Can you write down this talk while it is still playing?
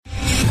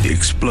the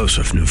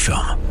explosive new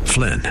film,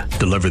 Flynn,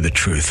 deliver the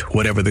truth,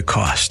 whatever the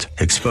cost,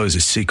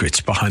 exposes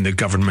secrets behind the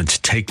government's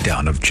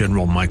takedown of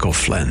General Michael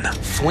Flynn.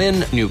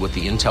 Flynn knew what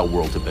the intel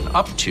world had been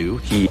up to.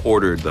 He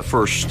ordered the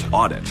first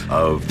audit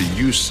of the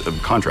use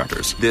of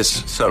contractors.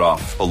 This set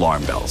off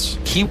alarm bells.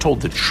 He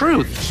told the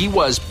truth. He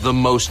was the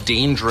most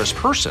dangerous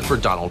person for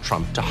Donald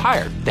Trump to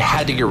hire. They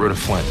had to get rid of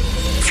Flynn.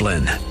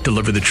 Flynn,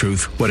 deliver the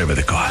truth, whatever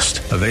the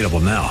cost. Available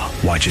now.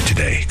 Watch it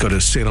today. Go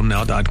to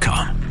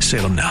salemnow.com.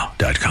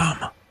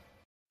 salemnow.com.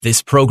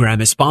 This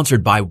program is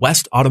sponsored by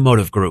West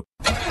Automotive Group.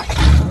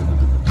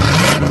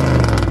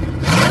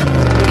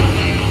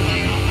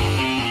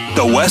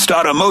 The West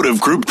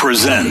Automotive Group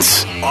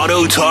presents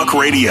Auto Talk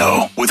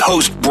Radio with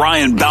host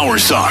Brian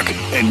Bowersock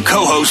and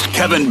co-host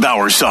Kevin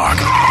Bowersock.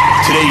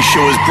 Today's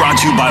show is brought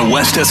to you by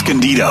West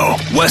Escondido,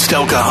 West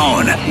El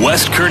Cajon,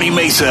 West Kearney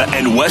Mesa,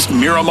 and West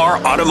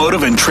Miramar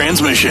Automotive and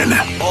Transmission.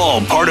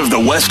 All part of the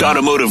West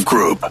Automotive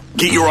Group.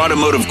 Get your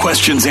automotive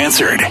questions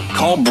answered.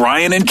 Call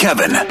Brian and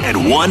Kevin at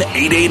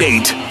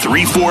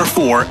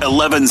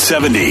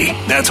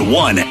 1-888-344-1170. That's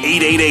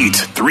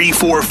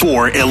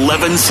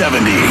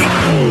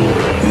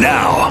 1-888-344-1170.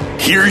 Now,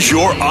 here's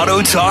your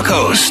Auto Talk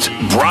host,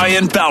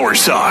 Brian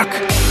Bowersock.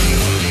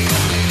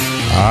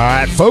 All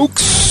right,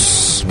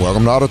 folks.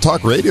 Welcome to Auto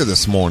Talk Radio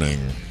this morning.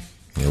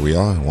 Here we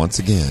are once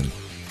again.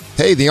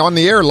 Hey, the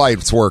on-the-air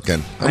light's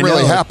working. I'm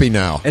really happy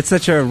now. It's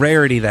such a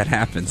rarity that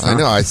happens. Huh? I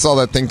know. I saw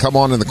that thing come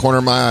on in the corner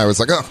of my eye. I was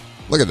like, oh,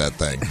 look at that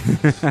thing.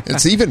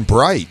 It's even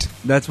bright.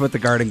 That's what the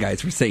garden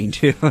guys were saying,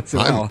 too.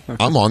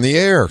 I'm on the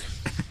air.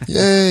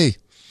 Yay.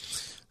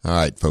 All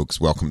right,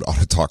 folks, welcome to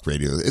Auto Talk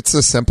Radio. It's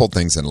the simple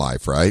things in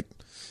life, right?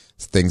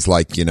 It's things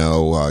like, you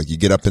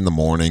get up in the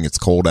morning, it's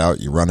cold out,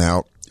 you run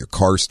out, your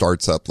car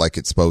starts up like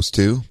it's supposed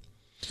to.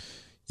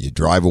 You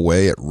drive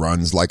away, it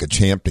runs like a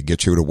champ to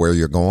get you to where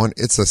you're going.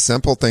 It's the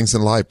simple things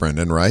in life,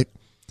 Brendan, right?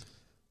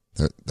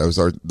 Those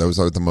are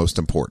the most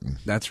important.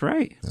 That's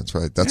right. That's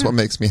right. That's what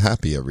makes me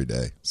happy every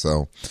day.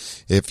 So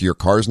if your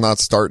car's not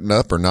starting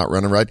up or not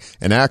running right,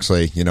 and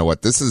actually, you know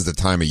what? This is the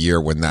time of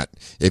year when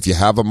if you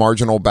have a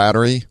marginal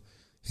battery,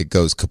 it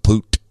goes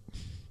kaput.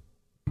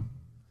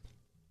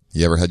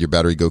 You ever had your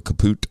battery go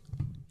kaput?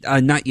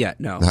 Not yet,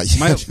 no. Not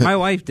yet. My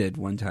wife did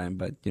one time,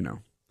 but,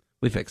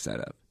 we fixed that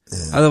up.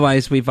 Yeah.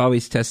 Otherwise, we've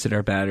always tested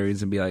our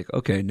batteries and be like,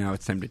 okay, now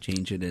it's time to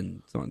change it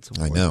and so on and so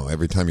forth. I know.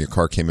 Every time your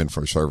car came in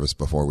for service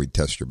before we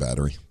test your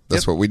battery.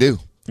 That's what we do.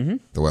 Mm-hmm.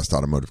 The West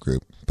Automotive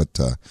Group. But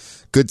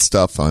good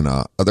stuff on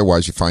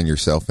otherwise you find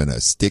yourself in a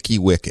sticky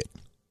wicket.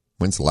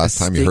 When's the last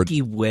time you heard?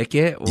 Sticky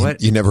wicket?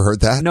 What? You never heard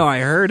that? No,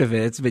 I heard of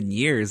it. It's been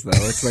years though.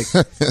 It's like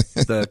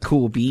the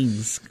cool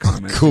beans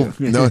comment. Cool.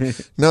 No,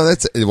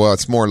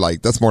 it's more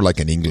like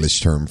an English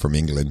term from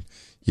England.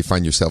 You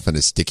find yourself in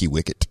a sticky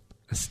wicket.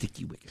 A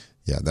sticky wicket.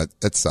 Yeah,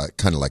 that's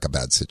kind of like a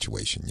bad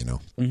situation,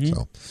 Mm-hmm.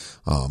 So,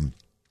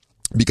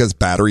 because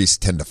batteries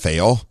tend to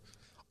fail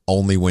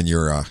only when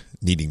you're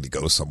needing to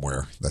go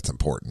somewhere. That's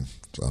important.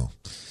 So,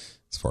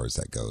 as far as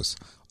that goes,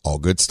 all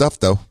good stuff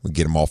though. We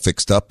get them all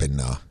fixed up and.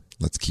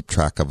 Let's keep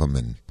track of them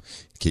and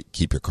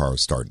keep your car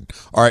starting.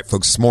 All right,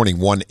 folks, this morning,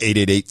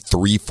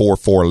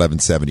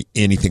 1-888-344-1170.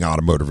 Anything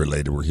automotive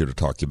related, we're here to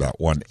talk to you about.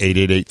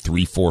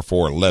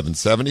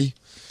 1-888-344-1170.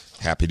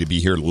 Happy to be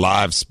here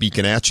live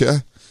speaking at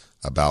you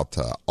about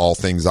all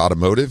things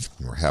automotive.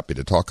 We're happy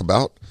to talk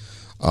about.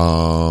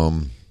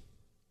 And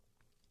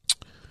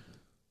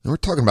we're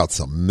talking about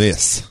some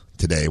myths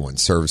today when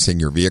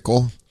servicing your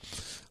vehicle.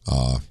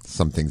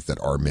 Some things that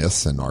are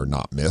myths and are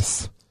not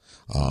myths.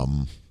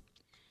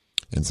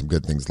 And some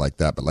good things like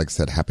that. But like I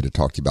said, happy to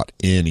talk to you about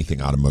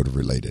anything automotive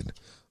related.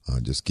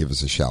 Just give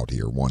us a shout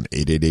here,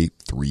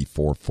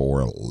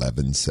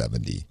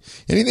 1-888-344-1170.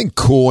 Anything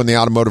cool in the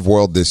automotive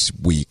world this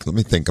week? Let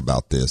me think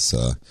about this.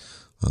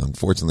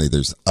 Unfortunately,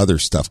 there's other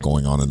stuff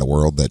going on in the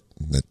world that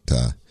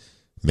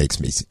makes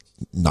me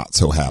not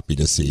so happy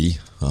to see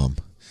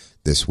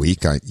this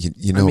week. I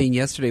mean,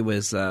 yesterday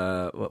was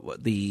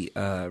the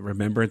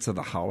Remembrance of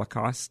the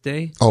Holocaust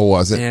Day. Oh,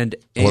 was it? And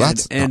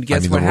guess what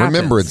the happened?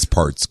 remembrance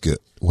part's good.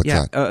 What's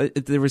that?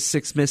 There were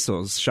 6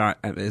 missiles shot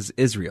at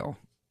Israel,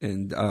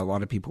 and a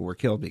lot of people were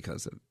killed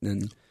because of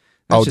it.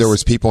 There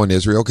was people in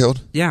Israel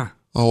killed? Yeah.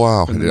 Oh,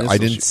 wow. I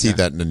didn't see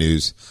that in the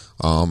news.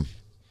 From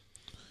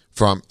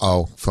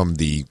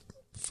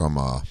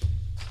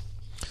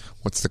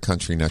what's the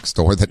country next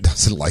door that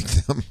doesn't like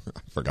them?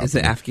 I forgot. Is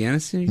it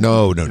Afghanistan?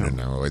 No.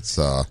 It's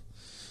they're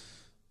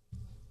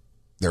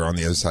on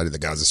the other side of the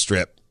Gaza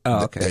Strip.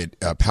 Oh, okay.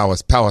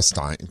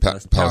 Palestine.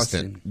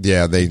 Palestine.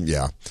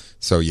 Yeah.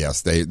 So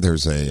yes,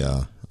 there's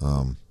a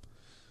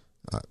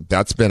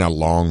that's been a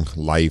long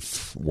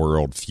life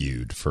world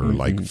feud for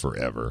like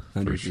forever,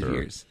 hundreds for sure. of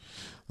years.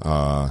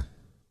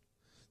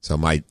 So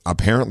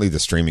apparently the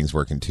streaming's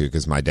working too,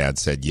 because my dad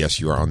said, yes,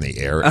 you are on the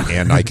air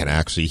and I can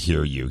actually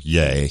hear you.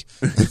 Yay.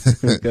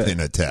 In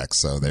a text.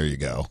 So there you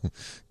go.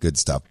 Good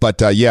stuff.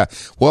 But,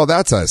 well,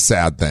 that's a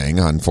sad thing,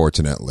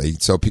 unfortunately.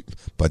 So,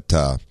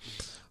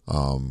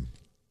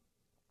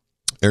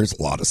 there's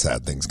a lot of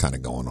sad things kind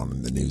of going on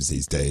in the news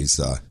these days.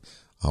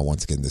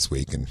 once again this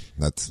week, and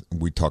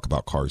we talk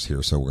about cars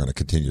here, so we're going to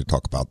continue to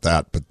talk about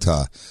that. But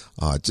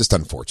just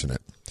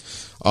unfortunate.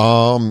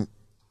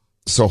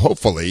 So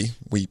hopefully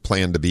we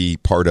plan to be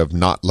part of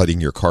not letting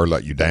your car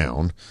let you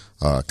down,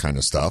 kind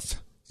of stuff,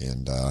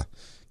 and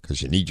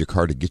because you need your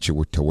car to get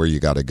you to where you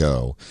got to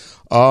go.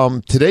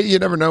 Today, you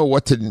never know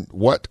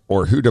what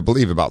or who to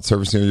believe about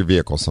servicing your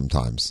vehicle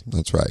sometimes.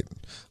 That's right.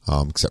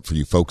 Except for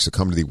you folks that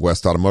come to the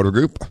West Automotive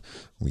Group,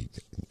 we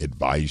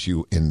advise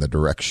you in the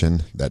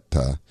direction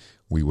that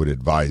we would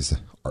advise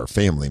our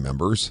family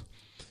members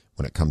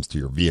when it comes to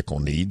your vehicle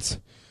needs.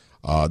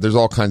 There's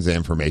all kinds of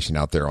information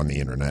out there on the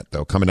internet,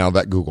 though, coming out of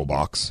that Google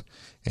box,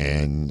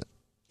 and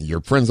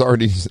your friends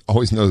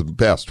always know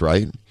best,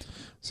 right?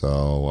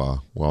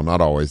 So, well,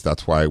 not always.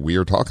 That's why we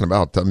are talking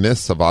about the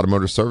myths of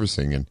automotive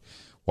servicing and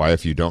why,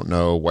 if you don't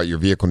know what your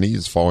vehicle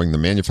needs, following the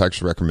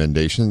manufacturer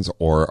recommendations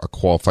or a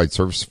qualified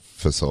service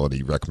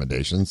facility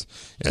recommendations.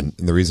 And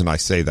the reason I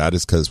say that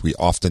is because we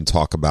often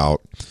talk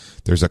about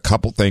there's a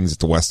couple things at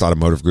the West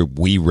Automotive Group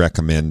we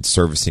recommend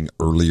servicing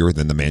earlier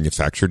than the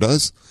manufacturer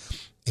does.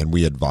 And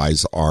we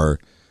advise our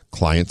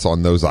clients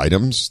on those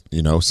items,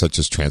 such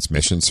as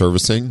transmission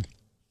servicing,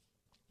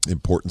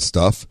 important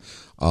stuff.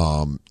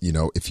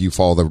 If you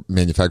follow the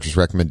manufacturer's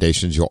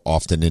recommendations, you'll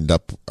often end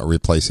up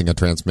replacing a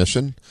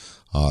transmission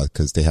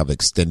because they have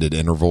extended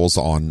intervals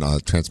on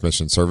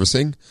transmission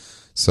servicing.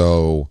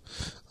 So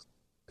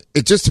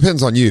it just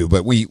depends on you,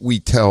 but we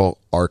tell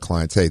our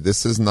clients, hey,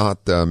 this is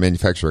not the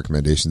manufacturer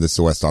recommendation. This is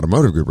the West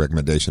Automotive Group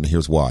recommendation.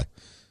 Here's why.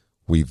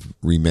 We've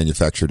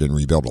remanufactured and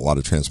rebuilt a lot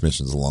of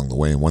transmissions along the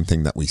way. And one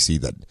thing that we see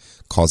that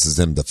causes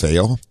them to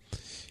fail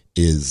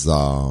is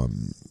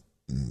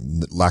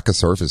lack of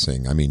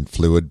servicing. I mean,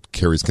 fluid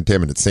carries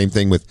contaminants. Same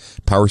thing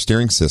with power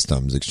steering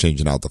systems,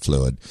 exchanging out the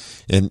fluid.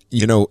 And,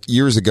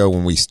 years ago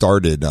when we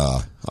started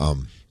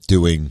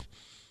doing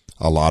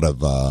a lot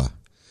of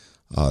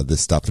this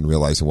stuff and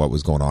realizing what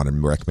was going on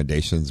in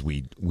recommendations,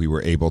 we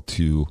were able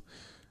to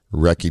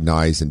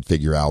recognize and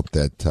figure out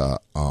that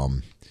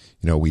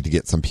we'd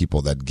get some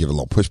people that give a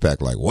little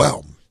pushback like,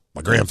 well,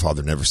 my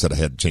grandfather never said I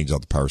had to change out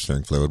the power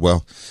steering fluid.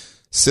 Well,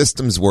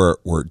 systems were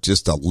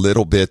just a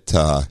little bit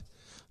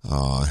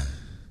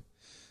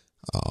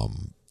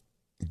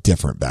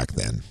different back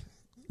then.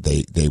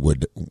 They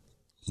would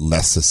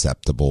less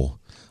susceptible,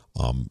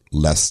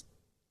 less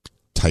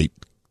tight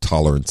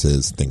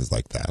tolerances, things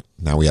like that.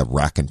 Now we have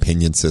rack and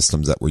pinion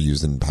systems that we're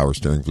using power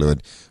steering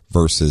fluid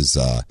versus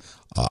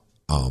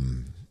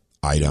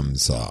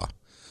items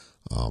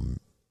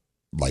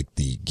like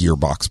the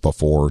gearbox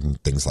before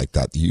and things like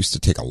that. They used to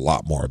take a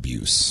lot more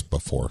abuse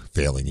before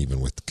failing, even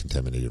with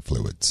contaminated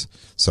fluids.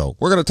 So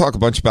we're going to talk a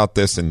bunch about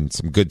this and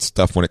some good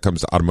stuff when it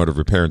comes to automotive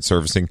repair and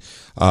servicing.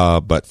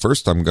 But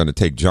first, I'm going to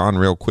take John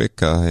real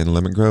quick in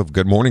Lemon Grove.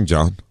 Good morning,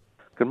 John.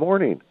 Good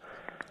morning.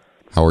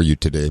 How are you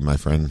today, my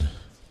friend?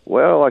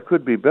 Well, I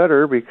could be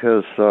better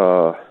because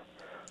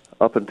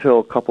up until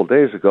a couple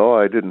days ago,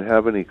 I didn't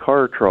have any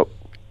car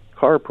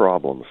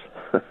problems.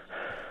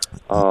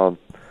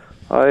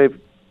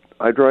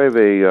 I drive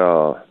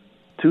a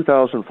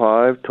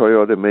 2005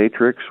 Toyota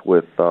Matrix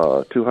with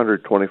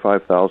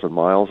 225,000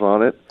 miles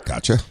on it.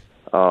 Gotcha.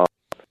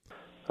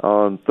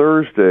 On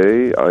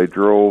Thursday, I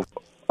drove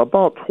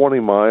about 20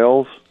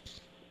 miles,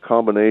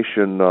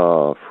 combination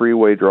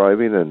freeway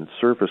driving and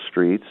surface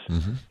streets,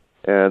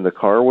 and the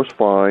car was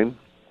fine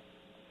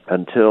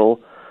until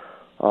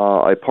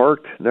I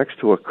parked next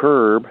to a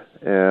curb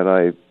and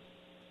I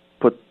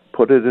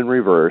put it in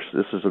reverse.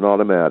 This is an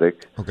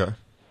automatic. Okay.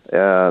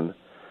 And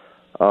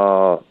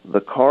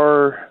the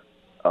car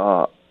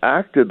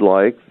acted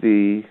like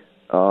the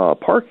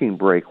parking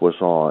brake was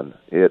on.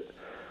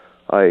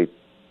 I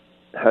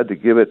had to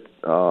give it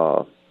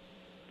a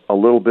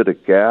little bit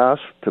of gas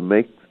to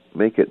make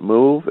it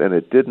move, and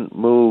it didn't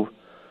move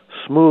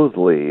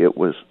smoothly. It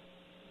was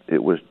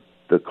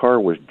the car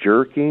was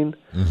jerking,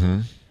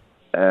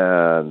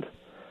 and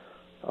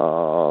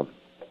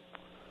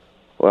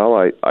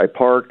I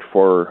parked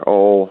for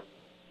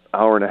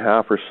hour and a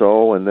half or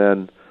so, and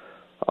then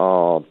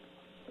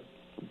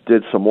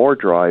did some more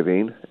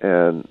driving,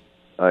 and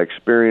I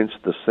experienced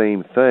the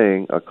same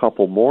thing a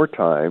couple more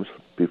times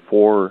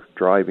before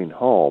driving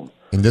home.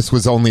 And this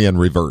was only in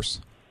reverse?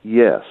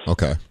 Yes.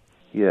 Okay.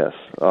 Yes.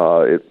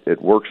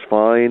 It works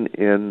fine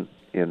in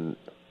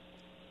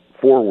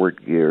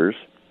forward gears,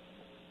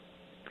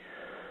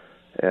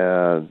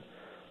 and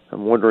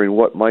I'm wondering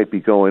what might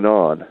be going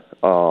on.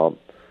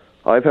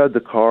 I've had the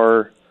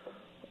car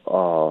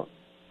about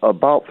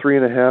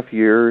 3.5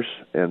 years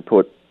and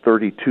put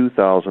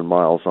 32,000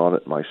 miles on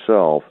it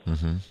myself,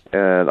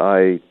 and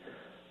I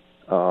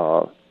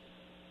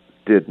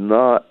did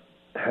not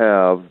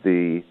have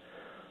the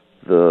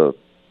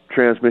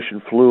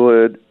transmission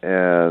fluid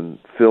and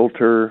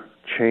filter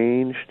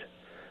changed,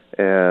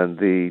 and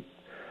the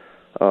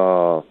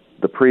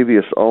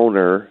previous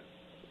owner,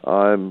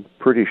 I'm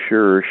pretty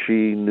sure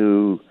she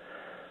knew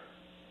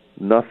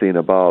nothing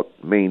about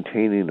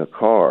maintaining a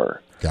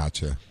car.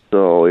 Gotcha.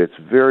 So it's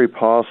very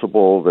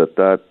possible that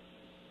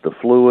the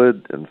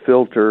fluid and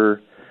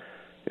filter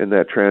in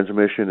that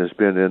transmission has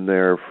been in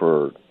there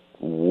for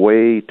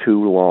way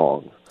too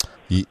long.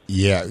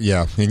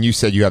 Yeah. And you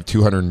said you have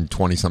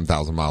 220-some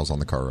thousand miles on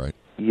the car, right?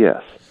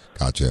 Yes.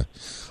 Gotcha.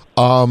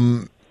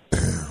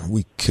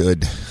 We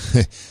could.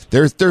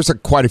 There's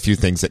quite a few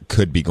things that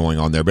could be going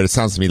on there, but it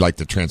sounds to me like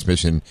the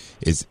transmission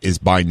is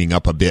binding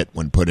up a bit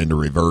when put into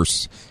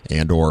reverse,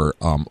 and or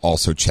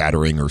also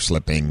chattering or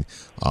slipping.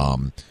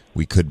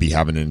 We could be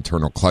having an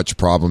internal clutch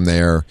problem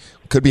there.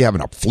 Could be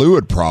having a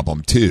fluid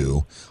problem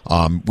too.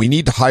 We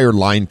need higher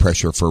line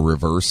pressure for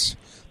reverse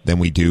than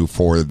we do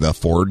for the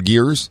forward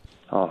gears.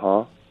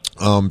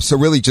 So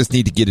really just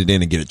need to get it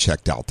in and get it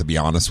checked out, to be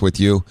honest with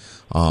you.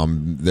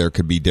 There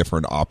could be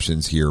different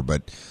options here,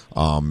 but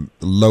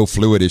low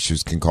fluid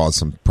issues can cause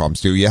some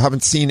problems too. You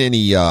haven't seen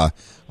any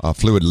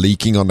fluid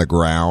leaking on the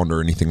ground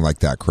or anything like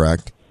that,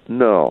 correct?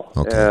 No.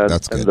 Okay,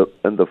 that's good.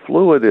 And the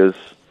fluid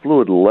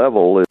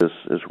level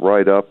is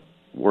right up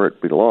where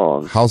it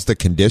belongs. How's the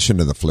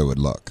condition of the fluid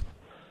look?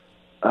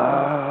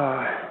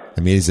 I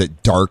mean, is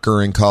it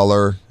darker in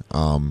color?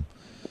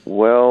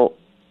 Well,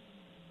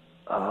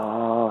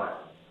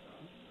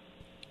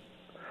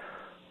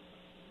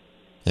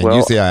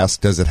 usually I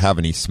ask, does it have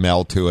any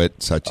smell to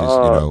it, such as,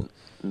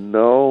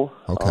 No.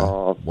 Okay.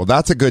 Well,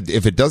 that's a good,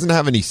 if it doesn't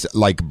have any,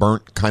 like,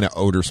 burnt kind of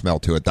odor smell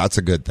to it, that's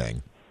a good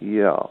thing.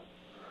 Yeah.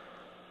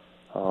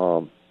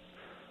 And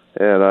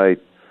I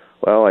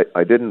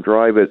didn't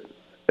drive it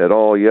at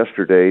all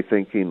yesterday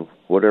thinking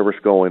whatever's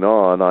going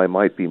on, I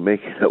might be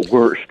making it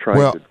worse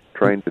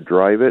trying to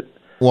drive it.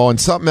 Well,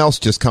 and something else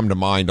just come to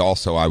mind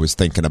also I was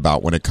thinking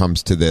about when it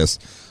comes to this.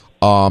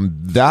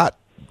 That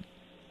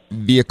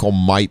vehicle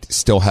might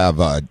still have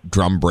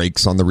drum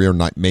brakes on the rear,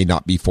 may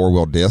not be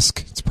four-wheel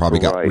disc. It's probably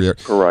got rear.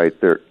 Right.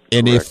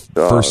 And if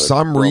for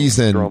some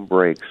reason, drum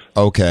brakes.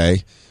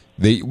 Okay,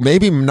 they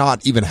maybe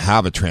not even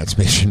have a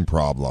transmission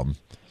problem.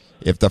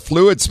 If the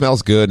fluid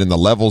smells good and the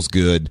level's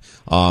good,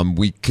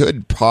 we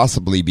could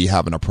possibly be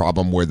having a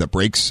problem where the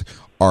brakes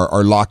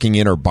are locking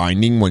in or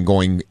binding when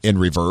going in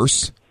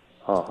reverse.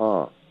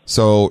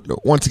 So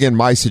once again,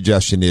 my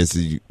suggestion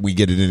is we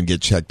get it in and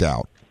get checked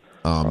out.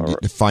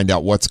 To find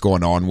out what's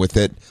going on with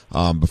it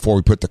before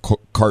we put the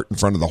cart in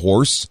front of the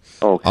horse.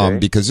 Okay.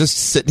 Because just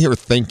sitting here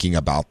thinking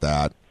about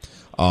that,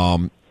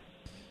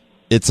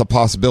 it's a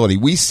possibility.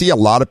 We see a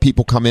lot of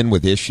people come in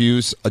with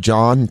issues,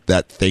 John,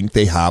 that think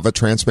they have a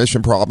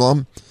transmission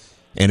problem,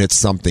 and it's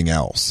something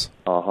else.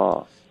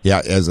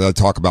 Yeah, as I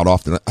talk about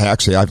often,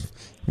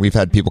 we've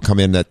had people come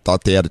in that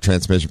thought they had a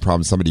transmission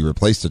problem. Somebody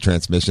replaced the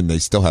transmission. They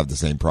still have the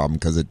same problem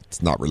because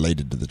it's not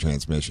related to the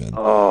transmission.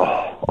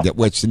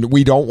 Which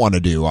we don't want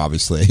to do,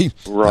 obviously.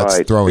 Right.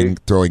 That's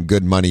throwing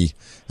good money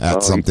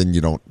at something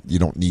you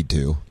don't need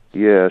to.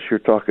 Yes, you're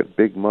talking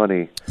big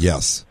money.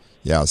 Yes.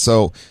 Yeah.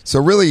 So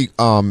really,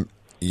 I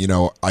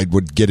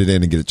would get it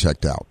in and get it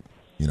checked out.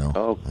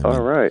 All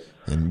right.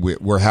 And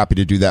we're happy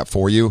to do that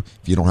for you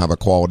if you don't have a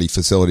quality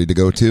facility to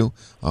go to.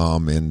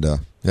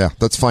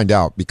 Let's find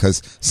out,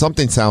 because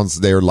something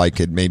sounds there like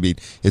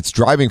it's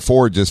driving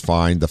forward just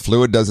fine. The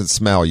fluid doesn't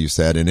smell, you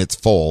said, and it's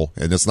full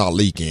and it's not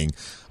leaking.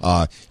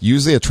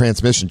 Usually a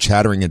transmission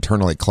chattering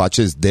internally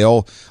clutches,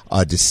 they'll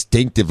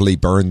distinctively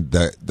burn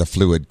the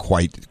fluid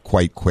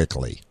quite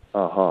quickly.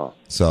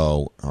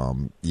 So,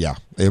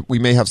 we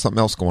may have something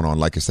else going on.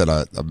 Like I said,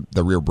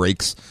 the rear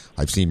brakes,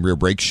 I've seen rear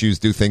brake shoes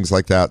do things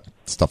like that,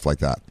 stuff like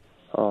that.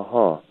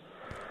 So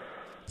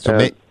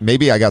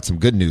maybe I got some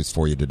good news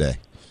for you today.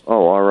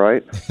 Oh, all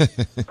right.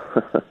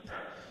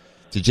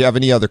 Did you have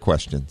any other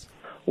questions?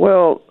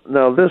 Well,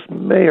 now this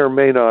may or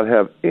may not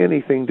have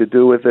anything to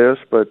do with this,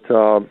 but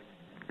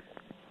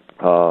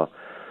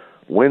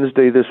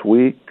Wednesday this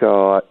week,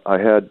 I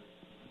had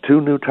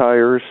 2 new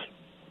tires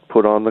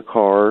put on the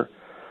car.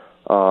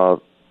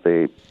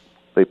 They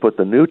put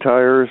the new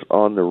tires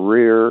on the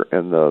rear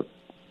and the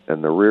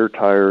rear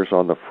tires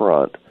on the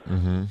front.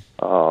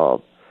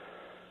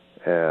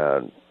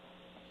 And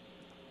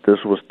this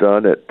was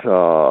done at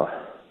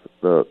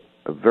a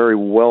very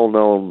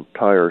well-known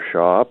tire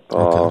shop.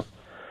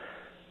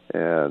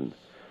 And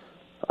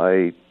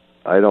I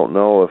don't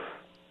know if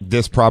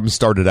this problem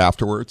started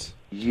afterwards.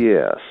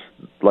 Yes,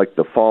 like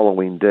the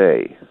following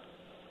day.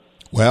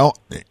 Well,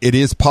 it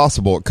is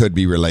possible it could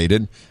be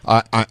related.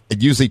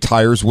 Usually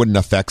tires wouldn't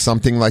affect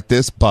something like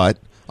this, but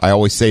I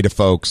always say to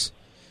folks,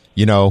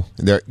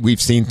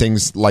 we've seen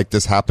things like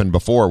this happen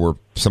before where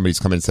somebody's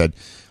come in and said,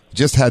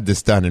 just had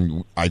this done,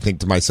 and I think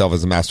to myself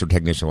as a master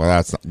technician, well,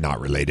 that's not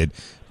related.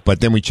 But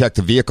then we check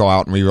the vehicle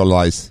out and we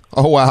realize,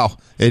 oh, wow,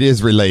 it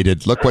is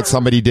related. Look what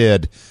somebody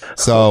did.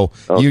 So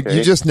you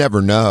just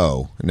never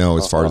know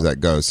as far as that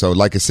goes. So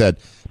like I said,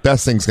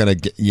 best thing's going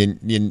to get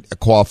a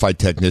qualified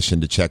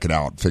technician to check it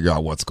out, figure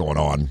out what's going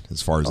on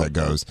as far as that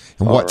goes,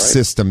 and what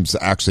system's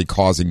actually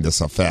causing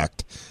this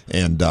effect.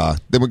 And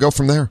then we go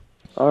from there.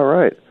 All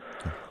right.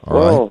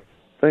 All right.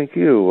 Thank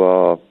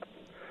you.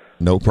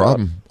 No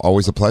problem.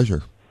 Always a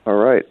pleasure. All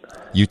right.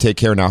 You take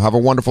care now. Have a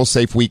wonderful,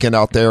 safe weekend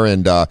out there,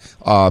 and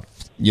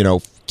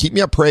keep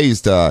me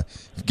appraised.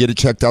 Get it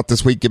checked out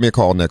this week. Give me a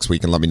call next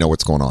week and let me know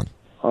what's going on.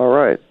 All right.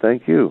 right.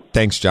 Thank you.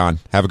 Thanks, John.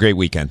 Have a great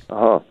weekend.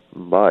 Bye.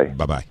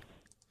 Bye-bye.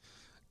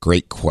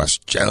 Great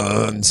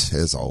questions,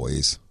 as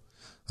always.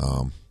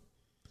 How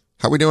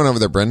we doing over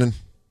there, Brendan?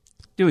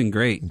 Doing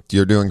great.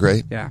 You're doing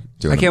great? Yeah.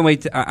 Doing I can't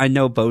wait. I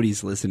know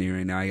Bodie's listening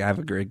right now. I have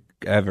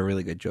a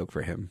really good joke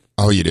for him.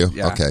 Oh, you do?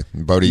 Yeah. Okay.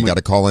 Bodie, you got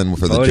to call in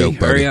for the Bodie, joke,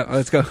 Bodie. hurry up.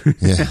 Let's go.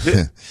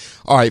 Yeah.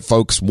 All right,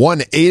 folks.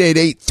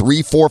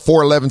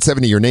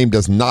 1-888-344-1170. Your name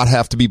does not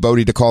have to be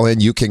Bodie to call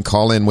in. You can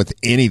call in with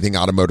anything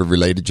automotive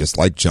related, just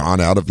like John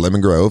out of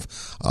Lemon Grove.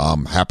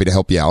 Happy to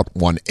help you out.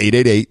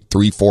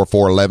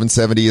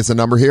 1-888-344-1170 is the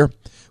number here.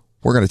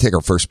 We're going to take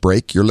our first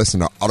break. You're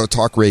listening to Auto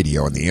Talk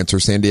Radio on the Answer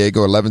San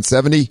Diego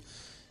 1170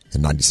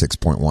 and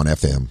 96.1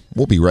 FM.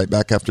 We'll be right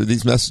back after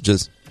these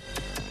messages.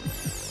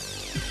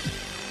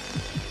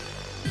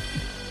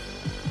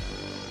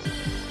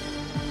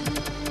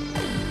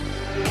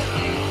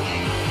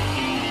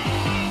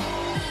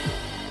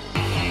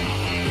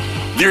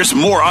 There's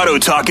more Auto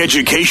Talk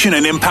education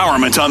and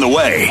empowerment on the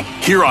way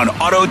here on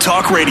Auto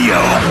Talk Radio.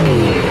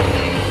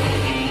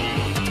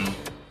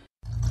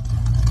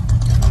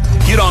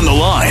 Get on the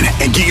line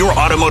and get your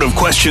automotive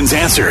questions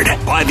answered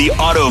by the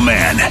Auto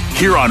Man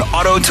here on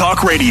Auto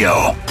Talk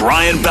Radio.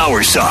 Brian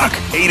Bowersock,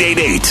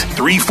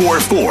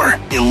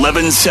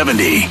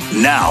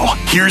 888-344-1170. Now,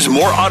 here's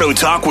more Auto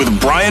Talk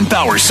with Brian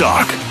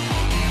Bowersock.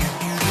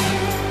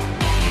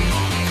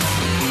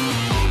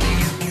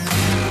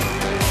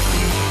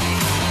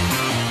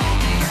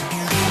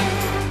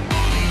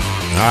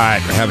 All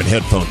right, we're having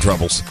headphone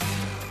troubles.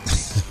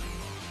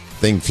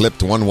 Thing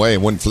flipped one way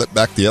and wouldn't flip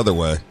back the other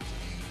way.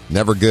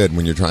 Never good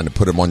when you're trying to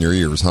put them on your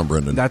ears, huh,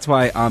 Brendan? That's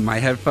why on my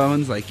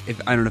headphones, like,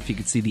 I don't know if you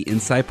could see the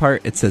inside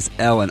part, it says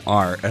L and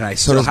R, and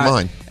So does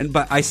mine.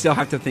 But I still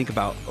have to think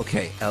about,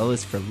 okay, L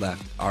is for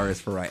left, R is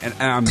for right, and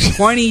I'm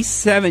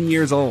 27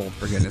 years old,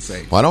 for goodness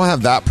sake. Well, I don't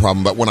have that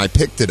problem, but when I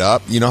picked it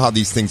up, you know how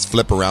these things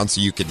flip around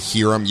so you could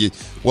hear them?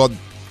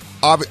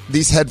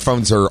 These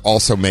headphones are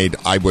also made,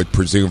 I would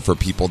presume, for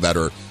people that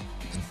are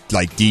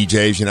like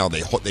DJs, you know,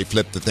 they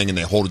flip the thing and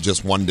they hold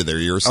just one to their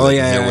ear so they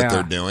can hear what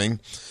they're doing.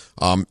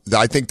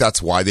 I think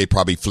that's why they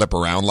probably flip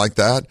around like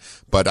that.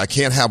 But I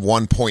can't have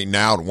one pointing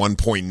out, one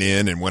pointing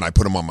in, and when I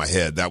put them on my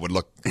head, that would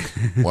look,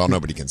 well,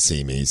 nobody can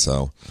see me,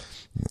 so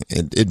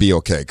it'd be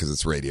okay because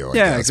it's radio, I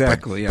guess.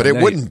 Exactly. But it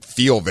wouldn't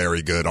feel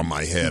very good on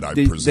my head, I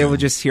presume. They would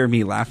just hear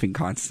me laughing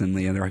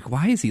constantly, and they're like,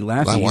 why is he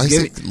laughing? Why is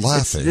he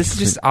laughing? This is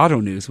just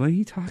auto news. What are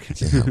you talking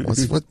about? Yeah,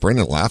 what's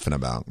Brendan laughing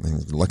about?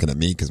 He's looking at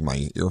me because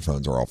my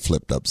earphones are all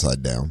flipped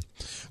upside down.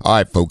 All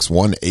right, folks,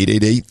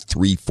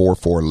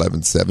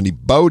 1-888-344-1170.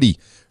 Bodie,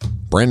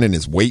 Brendan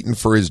is waiting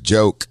for his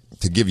joke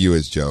to give you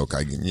his joke.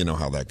 You know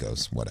how that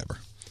goes. Whatever.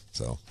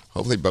 So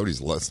hopefully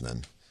Bodie's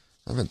listening.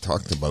 I haven't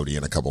talked to Bodie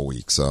in a couple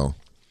weeks, so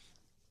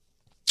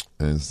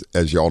as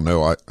y'all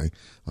know,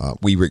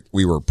 we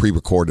were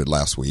pre-recorded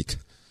last week,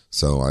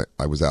 so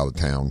I was out of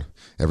town.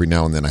 Every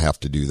now and then I have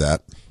to do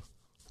that,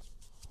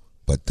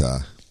 but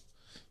got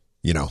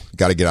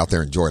to get out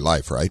there and enjoy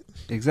life, right?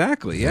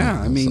 Exactly. Yeah.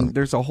 I mean,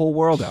 there's a whole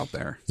world out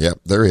there.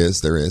 Yep, there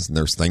is, and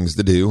there's things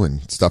to do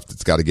and stuff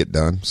that's got to get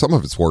done. Some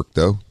of it's work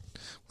though.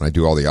 When I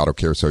do all the Auto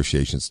Care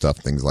Association stuff,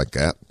 things like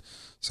that,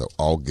 so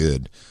all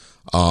good.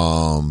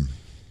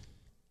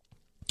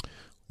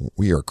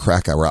 We are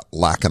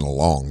lacking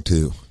along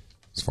too,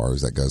 as far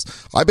as that goes.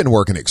 I've been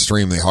working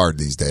extremely hard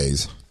these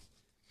days.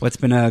 What's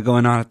been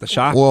going on at the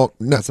shop? Well,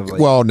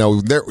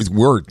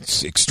 we're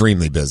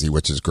extremely busy,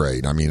 which is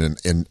great. I mean,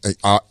 and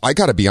I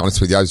got to be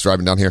honest with you. I was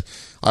driving down here.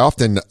 I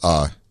often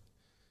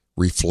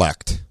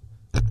reflect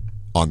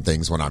on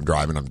things when I'm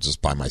driving. I'm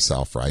just by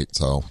myself, right?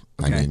 So,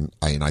 okay.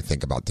 I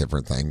think about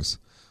different things.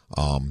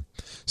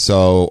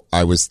 So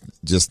I was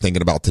just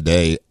thinking about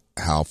today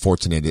how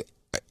fortunate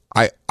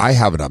I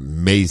have an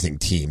amazing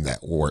team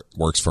that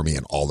works for me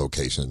in all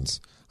locations.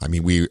 I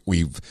mean,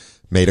 we've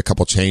made a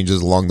couple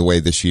changes along the way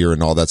this year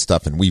and all that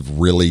stuff, and we've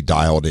really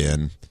dialed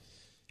in.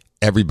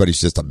 Everybody's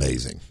just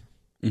amazing.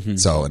 Mm-hmm.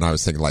 So, and I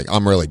was thinking, like,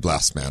 I'm really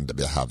blessed, man,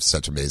 to have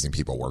such amazing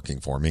people working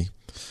for me.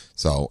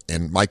 So,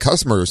 and my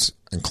customers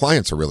and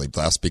clients are really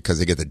blessed because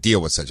they get to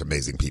deal with such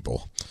amazing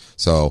people.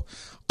 So,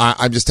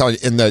 I'm just telling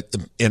you,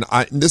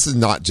 this is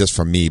not just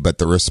from me, but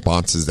the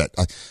responses that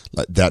I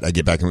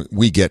get back, and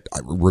we get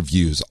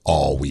reviews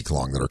all week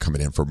long that are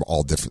coming in from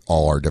all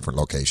our different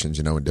locations,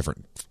 in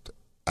different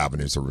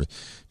avenues of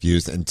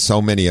reviews, and so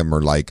many of them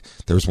are like,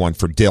 there's one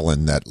for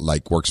Dylan that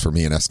like works for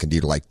me in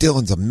Escondido, like,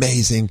 Dylan's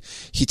amazing,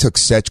 he took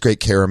such great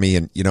care of me,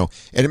 and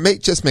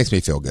it just makes me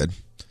feel good.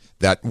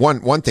 That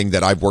one thing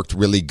that I've worked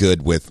really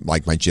good with,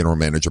 like my general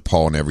manager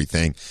Paul and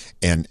everything,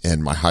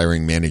 and my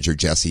hiring manager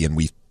Jesse, and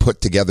we've put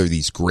together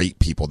these great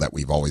people that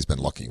we've always been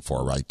looking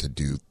for, right, to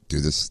do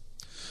this,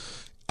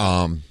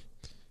 and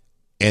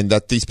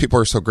that these people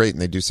are so great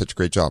and they do such a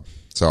great job.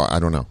 So I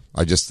don't know.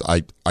 I just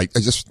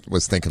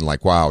was thinking,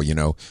 like, wow,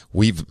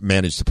 we've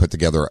managed to put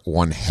together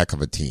one heck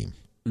of a team,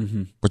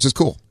 mm-hmm. which is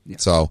cool. Yeah.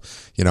 So,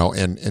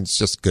 and it's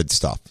just good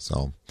stuff.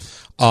 So,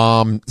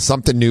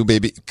 something new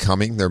maybe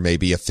coming. There may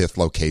be a 5th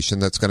location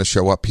that's going to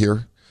show up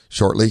here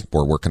shortly.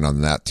 We're working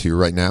on that too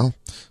right now.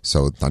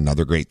 So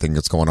another great thing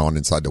that's going on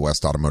inside the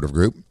West Automotive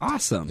Group.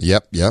 Awesome.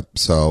 Yep.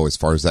 So as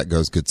far as that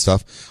goes, good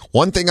stuff.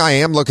 One thing I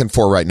am looking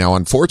for right now,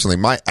 unfortunately,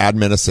 my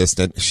admin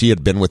assistant, she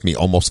had been with me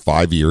almost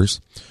 5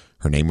 years.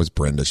 Her name was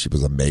Brenda. She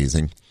was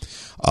amazing.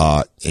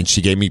 And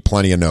she gave me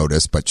plenty of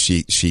notice, but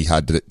she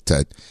had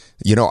to,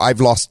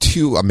 I've lost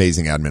 2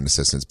 amazing admin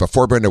assistants.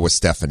 Before Brenda was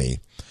Stephanie.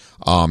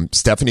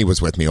 Stephanie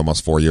was with me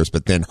almost 4 years,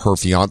 but then her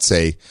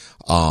fiance,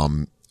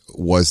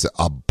 was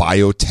a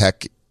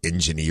biotech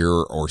engineer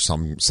or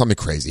something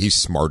crazy. He's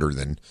smarter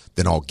than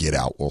all get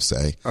out, we'll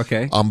say.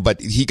 Okay.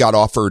 But he got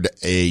offered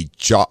a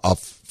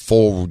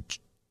full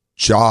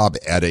job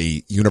at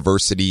a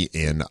university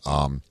in,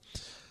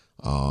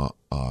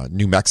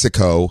 New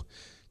Mexico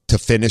to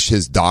finish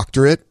his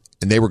doctorate,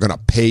 and they were going to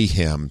pay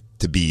him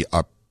to be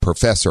a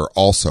professor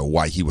also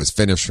while he was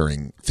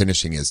finishing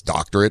his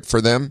doctorate for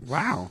them.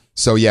 Wow.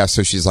 So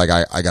she's like,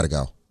 I got to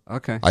go.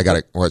 Okay. I got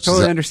it.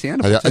 Totally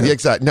understandable.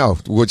 Exactly. No,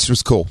 which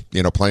was cool.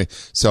 Plenty.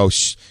 So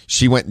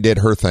she went and did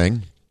her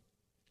thing.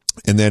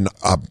 And then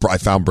I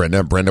found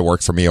Brenda. Brenda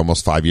worked for me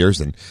almost 5 years.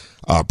 And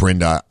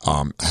Brenda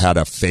had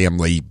a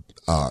family,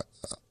 part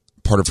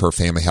of her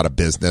family had a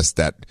business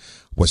that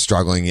was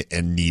struggling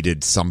and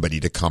needed somebody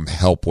to come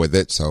help with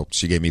it. So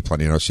she gave me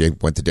plenty. She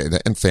went to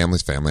that. And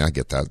family's family. I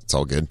get that. It's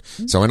all good.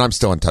 So, and I'm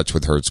still in touch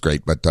with her. It's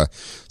great. But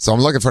so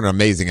I'm looking for an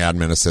amazing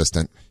admin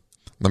assistant.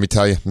 Let me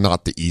tell you,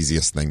 not the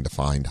easiest thing to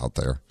find out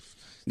there.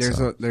 There's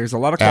a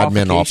lot of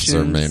admin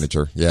officer,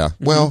 manager. Yeah.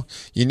 Mm-hmm. Well,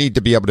 you need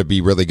to be able to be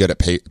really good at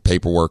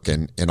paperwork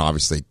and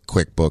obviously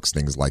QuickBooks,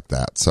 things like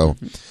that. So,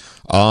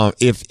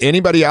 if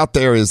anybody out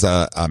there is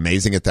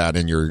amazing at that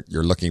and you're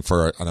looking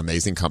for an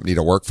amazing company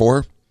to work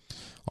for,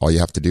 all you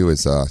have to do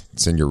is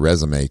send your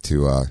resume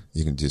to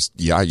you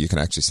can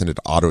actually send it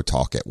to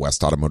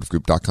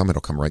autotalk@westautomotivegroup.com.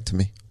 It'll come right to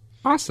me.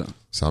 Awesome.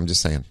 So I'm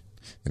just saying,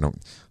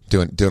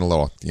 doing a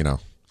little,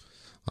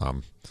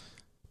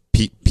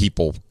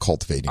 people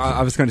cultivating.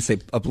 I was going to say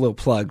a little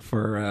plug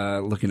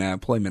for looking at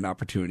employment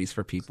opportunities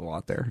for people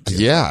out there.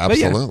 Too. Yeah,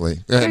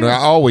 absolutely. And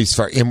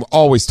I'm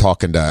always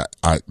talking to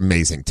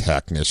amazing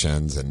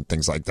technicians and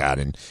things like that,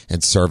 and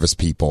service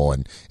people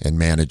and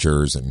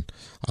managers, and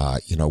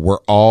we're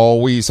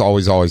always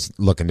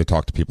looking to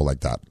talk to people like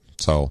that.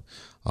 So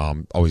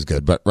always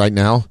good. But right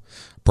now,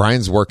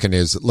 Brian's working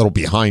is a little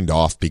behind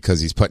off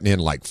because he's putting in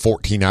like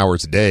 14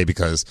 hours a day,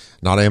 because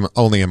not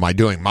only am I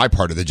doing my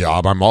part of the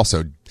job, I'm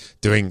also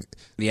doing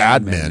the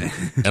admin.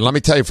 And let me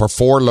tell you, for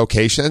 4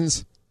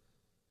 locations,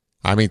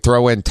 I mean,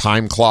 throw in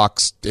time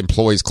clocks,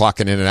 employees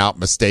clocking in and out,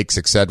 mistakes,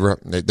 etc.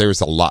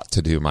 There's a lot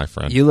to do, my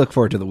friend. You look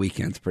forward to the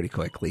weekends pretty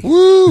quickly.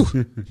 Woo!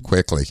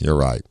 Quickly, you're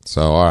right.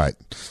 So, all right,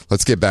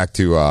 let's get back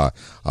to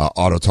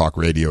Auto Talk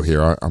Radio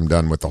here. I'm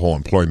done with the whole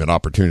employment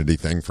opportunity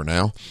thing for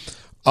now.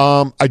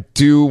 I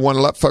do want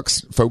to let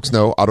folks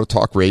know Auto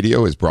Talk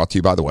Radio is brought to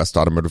you by the West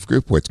Automotive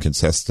Group, which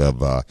consists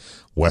of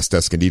West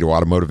Escondido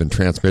Automotive and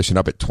Transmission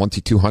up at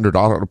 2200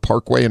 Auto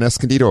Parkway in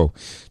Escondido.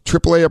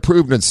 AAA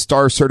approved and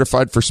STAR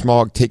certified for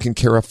smog, taking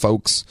care of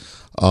folks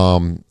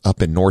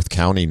up in North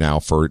County now.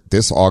 For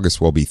this August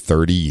will be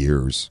 30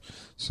 years.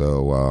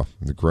 So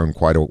we've grown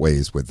quite a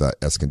ways with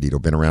Escondido.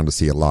 Been around to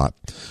see a lot.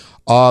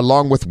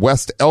 Along with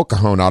West El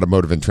Cajon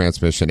Automotive and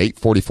Transmission,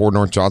 844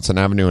 North Johnson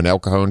Avenue in El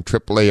Cajon,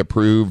 AAA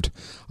approved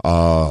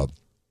out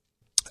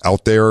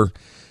there.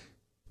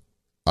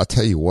 I'll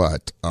tell you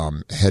what,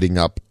 heading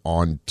up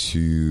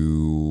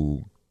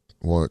onto,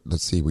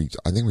 let's see,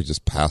 I think we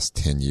just passed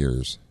 10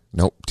 years.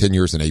 Nope, 10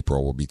 years in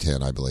April will be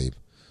 10, I believe.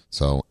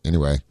 So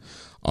anyway,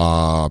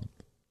 yeah,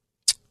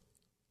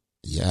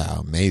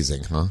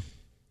 amazing, huh?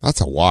 That's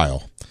a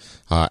while.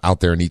 Out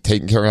there and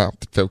taking care of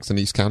folks in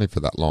East County for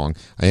that long.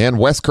 And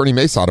West Kearney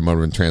Mesa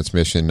Automotive and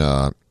Transmission,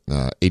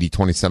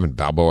 8027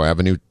 Balboa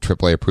Avenue,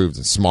 AAA approved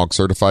and smog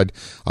certified,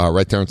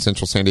 right there in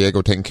Central San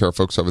Diego, taking care of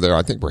folks over there.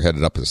 I think we're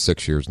headed up to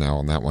 6 years now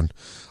on that one.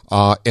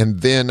 And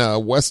then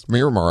West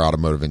Miramar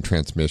Automotive and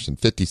Transmission,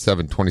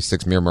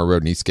 5726 Miramar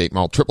Road in Eastgate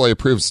Mall, AAA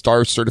approved,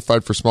 STAR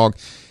certified for smog.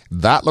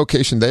 That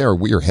location there,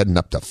 we are heading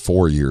up to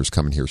 4 years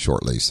coming here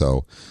shortly.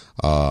 So,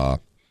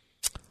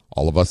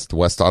 all of us at the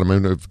West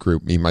Automotive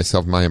Group, me,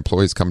 myself, and my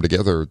employees come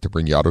together to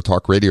bring you Auto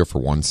Talk Radio for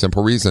one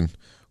simple reason.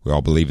 We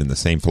all believe in the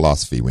same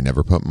philosophy. We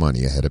never put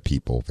money ahead of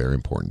people. Very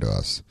important to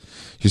us.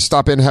 You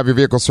stop in and have your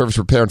vehicle service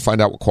repair and find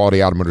out what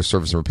quality automotive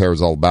service and repair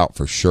is all about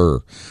for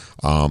sure.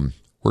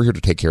 We're here to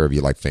take care of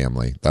you like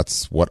family.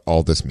 That's what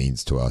all this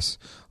means to us.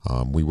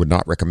 We would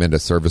not recommend a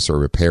service or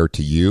repair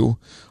to you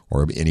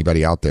or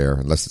anybody out there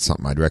unless it's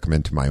something I'd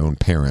recommend to my own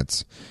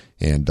parents.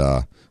 And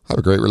I have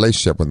a great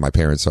relationship with my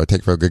parents, so I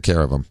take very good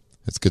care of them.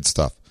 It's good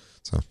stuff.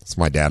 So that's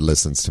my dad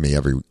listens to me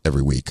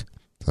every week.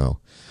 So,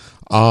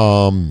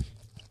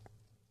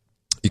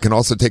 you can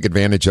also take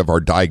advantage of our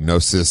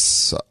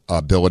diagnosis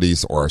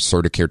abilities or our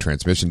CertiCare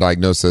transmission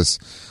diagnosis.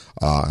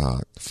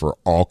 For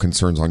all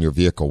concerns on your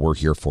vehicle, we're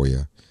here for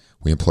you.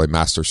 We employ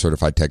master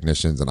certified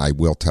technicians, and I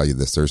will tell you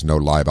this, there's no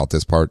lie about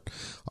this part.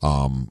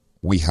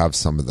 We have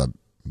some of the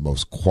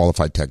most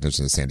qualified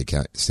technicians in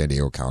San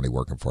Diego County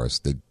working for us.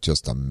 They're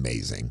just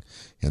amazing,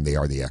 and they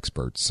are the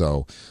experts.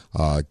 So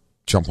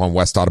jump on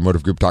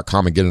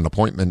westautomotivegroup.com and get an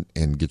appointment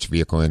and get your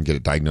vehicle in, get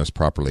it diagnosed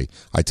properly.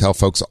 I tell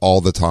folks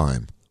all the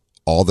time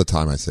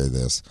I say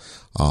this,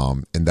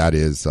 and that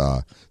is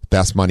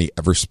best money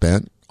ever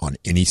spent on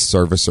any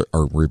service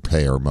or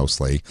repair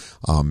mostly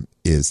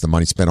is the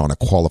money spent on a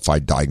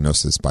qualified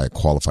diagnosis by a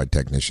qualified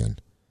technician.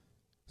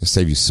 It'll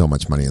save you so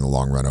much money in the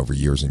long run over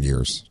years and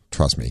years.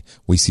 Trust me.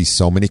 We see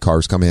so many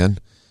cars come in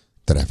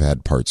that have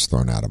had parts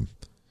thrown at them,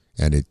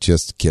 and it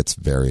just gets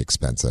very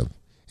expensive,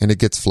 and it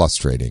gets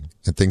frustrating,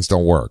 and things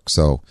don't work.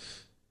 So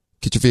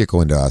get your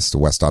vehicle into us, the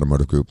West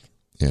Automotive Group,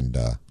 and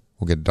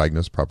we'll get it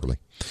diagnosed properly.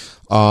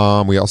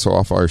 We also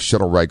offer our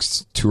shuttle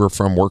rides to or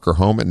from work or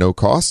home at no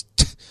cost,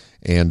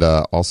 and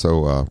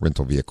also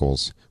rental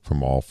vehicles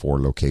from all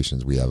 4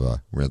 locations. We have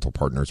rental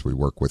partners we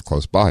work with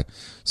close by.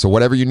 So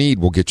whatever you need,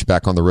 we'll get you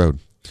back on the road.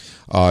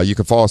 You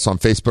can follow us on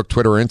Facebook,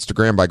 Twitter, or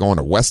Instagram by going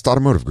to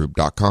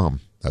westautomotivegroup.com.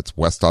 That's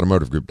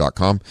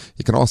westautomotivegroup.com.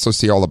 You can also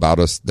see all about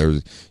us there.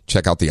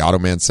 Check out the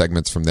Automan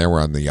segments from there.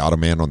 We're on the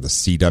Automan on the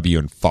CW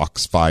and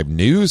Fox 5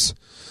 News.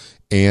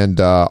 And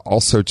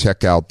also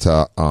check out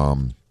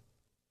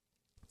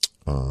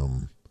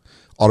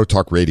Auto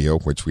Talk Radio,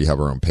 which we have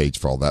our own page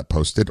for all that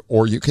posted.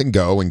 Or you can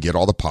go and get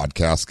all the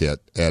podcasts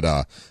at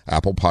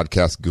Apple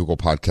Podcasts, Google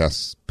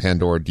Podcasts,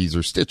 Pandora,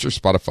 Deezer, Stitcher,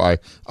 Spotify,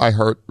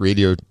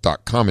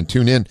 iHeartRadio.com, and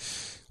tune in.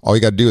 All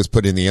you got to do is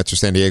put in the Answer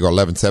San Diego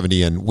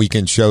 1170 and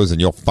weekend shows, and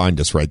you'll find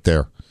us right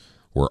there.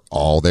 We're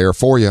all there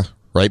for you.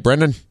 Right,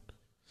 Brendan?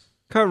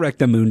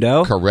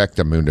 Correctamundo.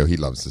 Correctamundo. He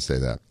loves to say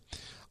that.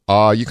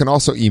 You can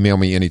also email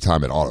me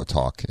anytime at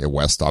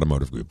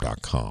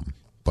autotalk@westautomotivegroup.com.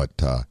 But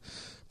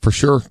for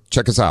sure,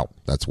 check us out.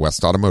 That's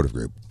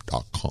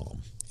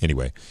westautomotivegroup.com.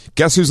 Anyway,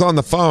 guess who's on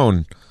the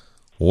phone?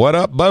 What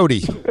up,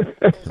 Bodie?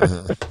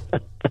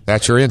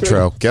 That's your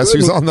intro. Guess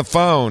who's on the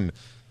phone?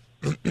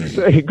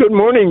 Good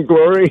morning,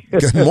 Glory.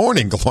 Good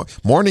morning,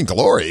 Morning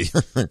Glory.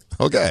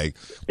 Okay.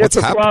 What's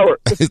happening?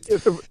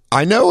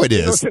 I know it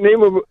is. What's the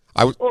name of it?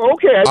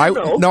 Okay, I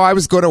know. No, I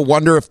was going to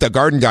wonder if the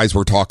garden guys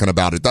were talking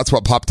about it. That's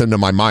what popped into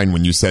my mind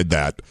when you said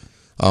that.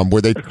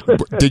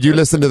 Did you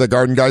listen to the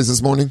garden guys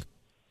this morning?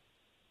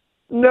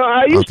 No,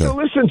 I used to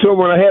listen to them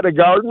when I had a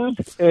garden,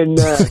 and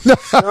now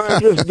I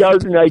just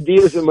garden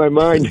ideas in my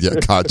mind.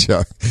 Yeah,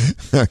 gotcha.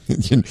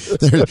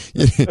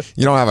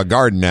 you don't have a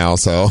garden now,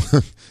 so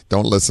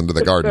don't listen to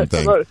the garden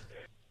thing.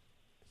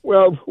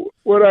 Well,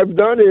 what I've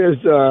done is,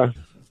 I'm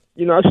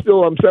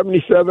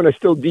 77. I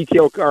still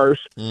detail cars,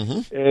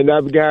 and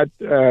I've got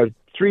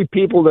 3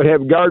 people that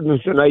have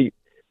gardens, and I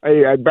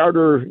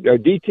barter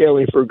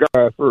detailing for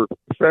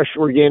fresh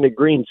organic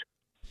greens.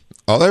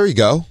 Oh, there you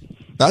go.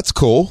 That's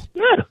cool.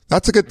 Yeah.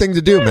 That's a good thing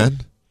to do,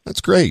 man.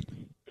 That's great.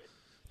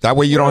 That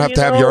way you don't have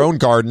to have your own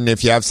garden.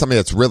 If you have somebody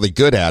that's really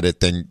good at it,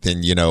 then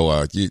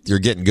you're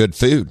getting good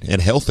food and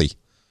healthy.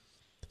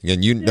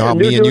 Again, you know how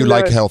me and you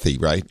like healthy,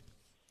 right?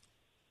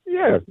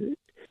 Yeah.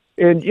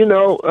 And, I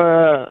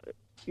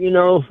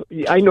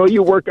know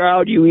you work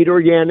out, you eat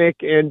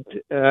organic, and,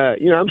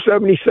 I'm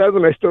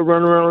 77. I still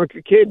run around like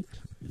a kid.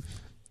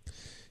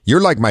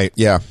 You're like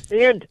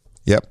And...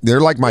 Yep, they're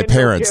like my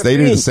parents. They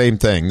do the same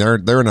thing.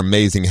 They're in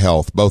amazing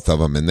health, both of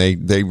them, and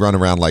they run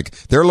around like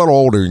they're a little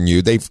older than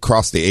you. They've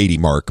crossed the 80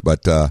 mark,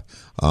 but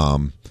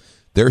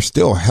they're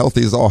still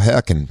healthy as all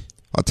heck. And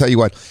I'll tell you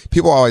what,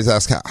 people always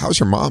ask,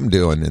 "How's your mom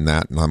doing?" And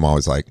that, and I'm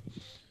always like,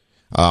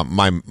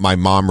 "My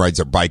mom rides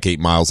her bike 8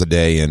 miles a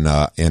day and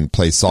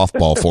plays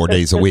softball 4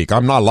 days a week."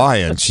 I'm not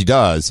lying; she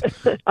does.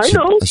 I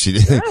know. She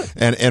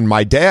and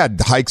my dad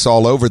hikes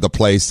all over the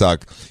place.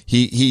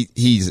 He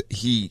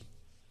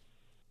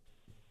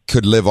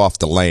could live off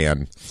the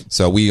land.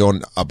 So we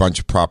own a bunch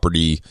of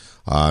property,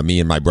 me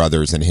and my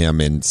brothers and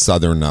him in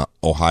southern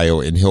Ohio,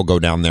 and he'll go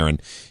down there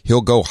and he'll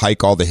go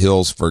hike all the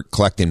hills for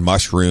collecting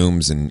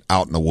mushrooms and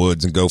out in the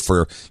woods and go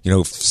for,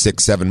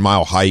 6-7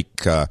 mile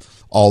hike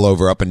all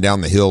over up and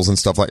down the hills and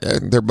stuff like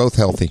that. They're both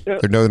healthy. They're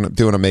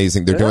doing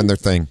amazing. They're doing their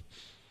thing.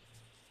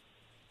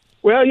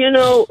 Well,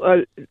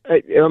 I'll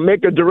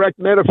make a direct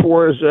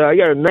metaphor. I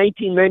got a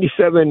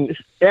 1997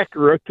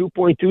 Acura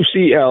 2.2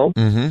 CL.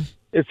 Mm-hmm.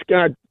 It's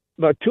got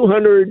about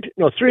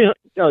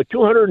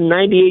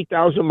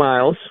 298,000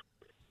 miles.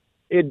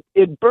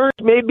 It burns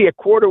maybe a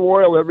quart of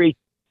oil every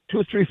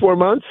 2, 3, 4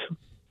 months.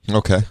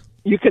 Okay.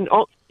 You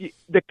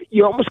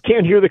almost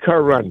can't hear the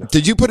car run.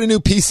 Did you put a new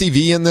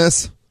PCV in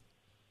this?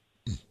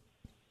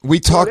 We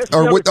talked.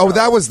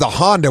 That was the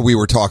Honda we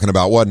were talking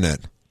about,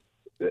 wasn't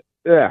it?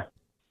 Yeah.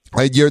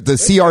 You're the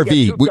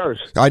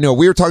CRV. I know.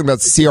 We were talking about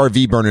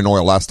CRV burning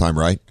oil last time,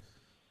 right?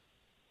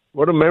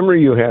 What a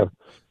memory you have.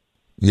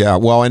 Yeah,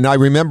 well, and I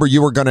remember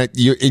you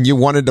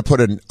wanted to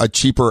put a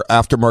cheaper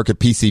aftermarket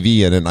PCV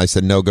in it, and I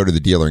said, no, go to the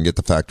dealer and get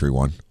the factory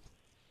one.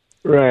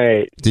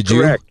 Right. Did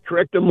Correct. you?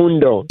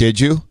 Correctamundo.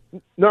 Did you?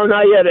 No,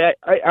 not yet.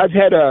 I've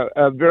had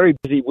a very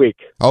busy week.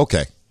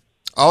 Okay.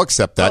 I'll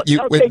accept that.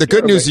 I'll the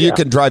good news is you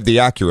can drive the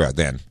Acura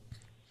then.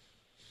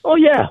 Oh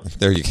yeah.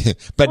 There you go.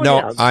 But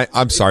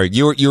I'm sorry.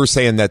 You were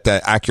saying that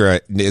the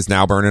Acura is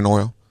now burning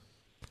oil?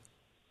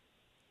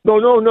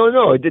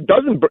 No. It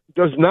does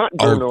not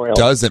burn oil.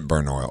 Doesn't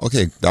burn oil.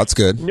 Okay, that's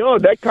good. No,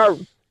 that car,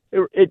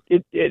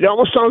 it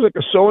almost sounds like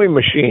a sewing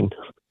machine.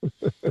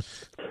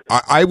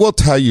 I will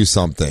tell you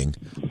something.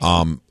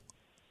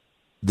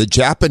 The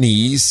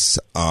Japanese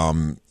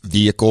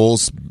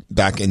vehicles,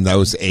 back in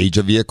those age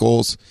of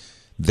vehicles,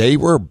 they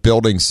were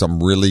building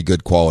some really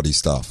good quality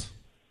stuff.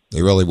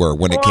 They really were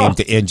when it came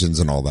to engines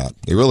and all that.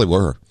 They really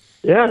were.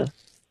 Yeah.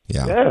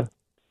 Yeah.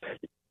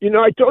 You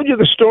know, I told you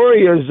the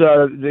story is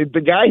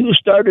the guy who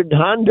started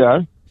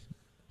Honda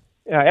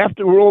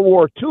after World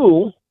War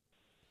II,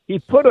 he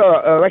put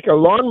a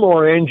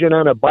lawnmower engine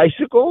on a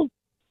bicycle.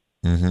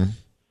 Mm-hmm.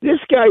 This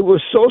guy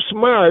was so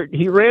smart,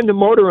 he ran the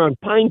motor on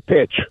pine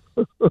pitch.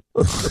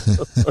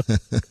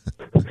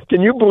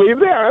 Can you believe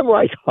that? I'm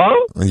like,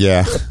 huh?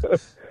 Yeah.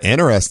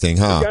 Interesting,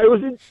 huh? The guy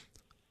was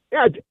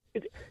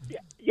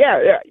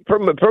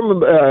From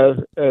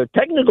a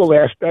technical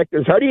aspect,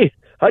 is how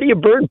do you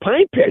burn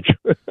pine pitch?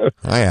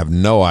 I have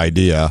no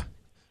idea,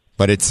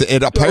 but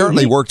it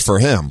apparently worked for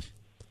him.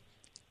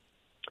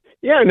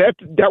 Yeah, and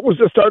that was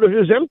the start of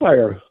his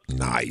empire.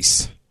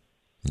 Nice.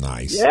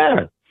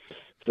 Yeah.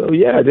 So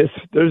yeah,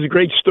 there's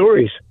great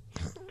stories.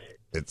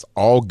 It's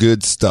all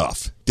good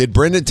stuff. Did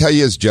Brendan tell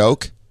you his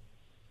joke?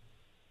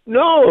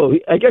 No,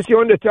 I guess he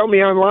wanted to tell me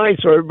online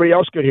so everybody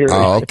else could hear it.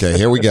 Oh, okay.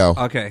 Here we go.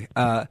 Okay.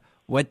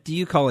 What do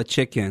you call a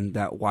chicken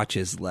that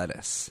watches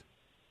lettuce?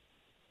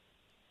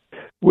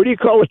 What do you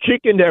call a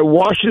chicken that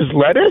washes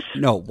lettuce?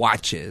 No,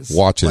 watches.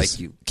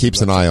 Watches.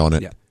 Keeps an eye on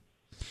it. Yeah.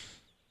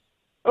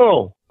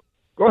 Oh,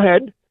 go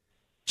ahead.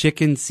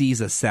 Chicken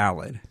sees a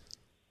salad.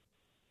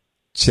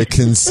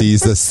 Chicken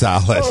sees a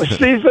salad. Oh,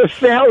 sees a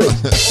salad.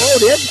 Oh,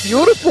 that's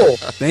beautiful.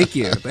 Thank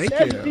you.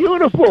 That's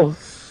beautiful.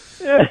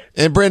 Yeah.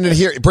 And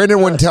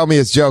Brendan wouldn't tell me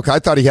his joke. I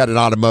thought he had an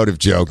automotive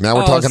joke. Now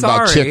we're talking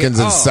about chickens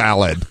and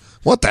salad.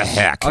 What the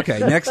heck? Okay,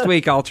 next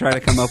week I'll try to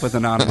come up with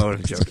an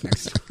automotive joke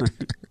next time.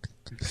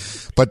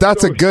 But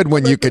that's a good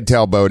one, you can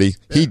tell, Bodie.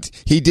 He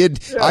did.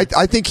 Yeah.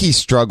 I think he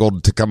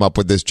struggled to come up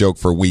with this joke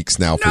for weeks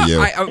now for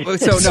you.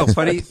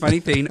 Funny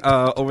thing.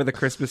 Over the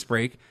Christmas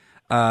break,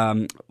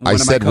 I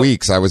said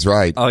weeks. I was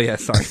right. Oh yeah,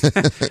 sorry.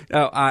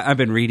 I've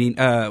been reading.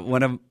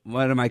 One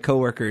of my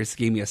coworkers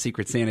gave me a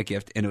Secret Santa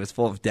gift, and it was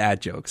full of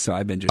dad jokes. So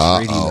I've been just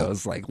reading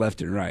those like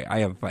left and right. I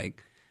have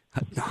like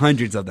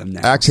hundreds of them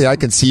now. Actually, I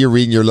can see you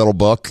reading your little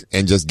book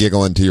and just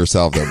giggling to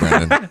yourself there,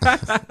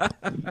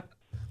 Brandon.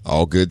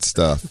 All good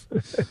stuff.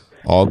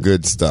 All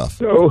good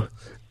stuff.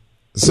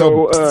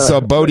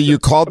 So, Bodie, you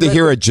called to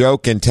hear a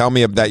joke and tell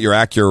me that your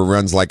Acura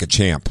runs like a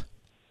champ.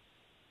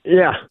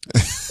 Yeah,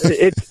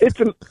 it's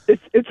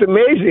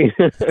amazing.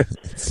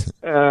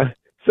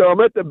 So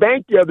I'm at the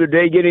bank the other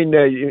day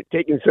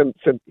taking some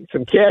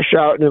cash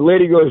out, and the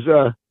lady goes,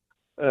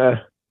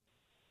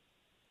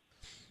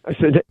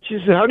 she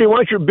said, how do you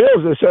want your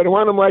bills? I said, I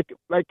want them like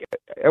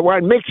I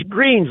want mixed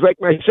greens like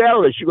my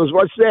salad. She goes,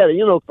 what's that?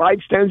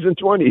 5s, 10s, and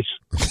 20s.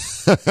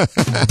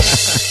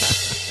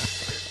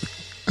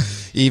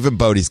 Even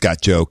Bodie's got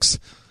jokes.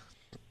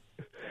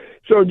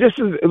 So just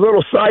as a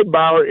little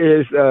sidebar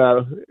is,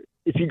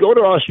 if you go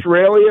to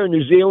Australia,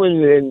 New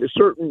Zealand, and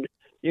certain,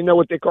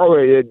 what they call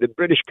the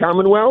British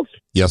Commonwealth?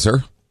 Yes,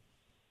 sir.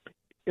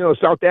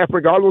 South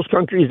Africa, all those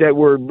countries that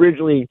were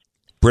originally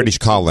British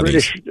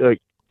colonies.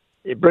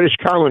 British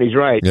colonies,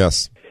 right.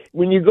 Yes.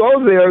 When you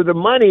go there, the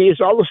money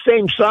is all the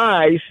same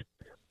size.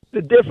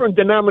 The different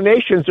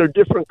denominations are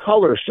different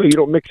colors, so you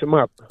don't mix them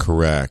up.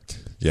 Correct.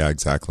 Yeah,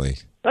 exactly.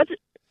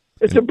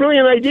 It's a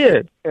brilliant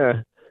idea.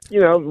 When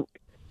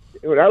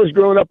I was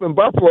growing up in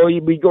Buffalo,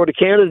 we'd go to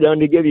Canada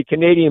and they give you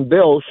Canadian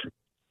bills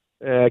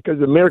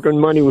because American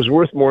money was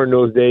worth more in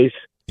those days.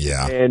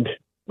 Yeah. And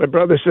my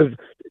brother says,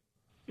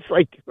 it's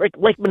like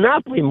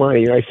Monopoly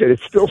money. And I said,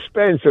 it's still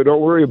spent, so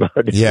don't worry about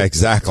it. Yeah,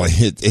 exactly.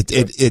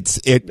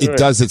 It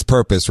does its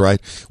purpose,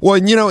 right? Well,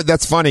 and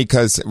that's funny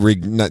because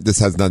this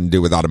has nothing to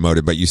do with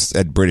automotive, but you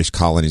said British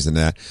colonies and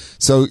that.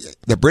 So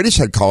the British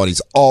had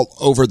colonies all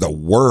over the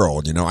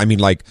world. I mean,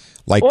 like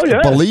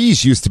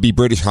Belize used to be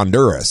British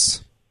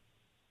Honduras.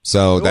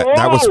 So that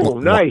was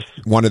nice.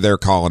 One of their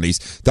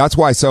colonies. That's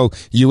why. So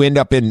you end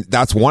up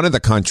that's one of the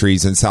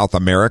countries in South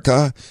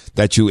America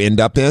that you end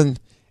up in.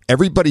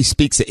 Everybody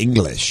speaks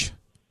English.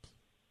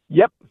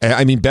 Yep.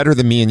 I mean, better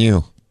than me and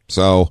you.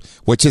 So,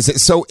 which is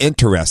so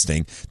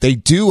interesting. They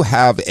do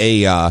have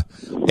a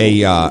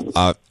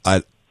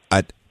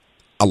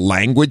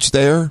language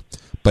there,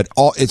 but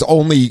it's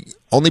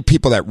only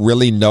people that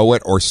really know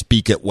it or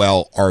speak it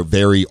well are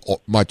very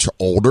much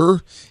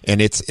older,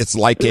 and it's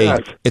like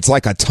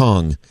a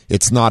tongue.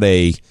 It's not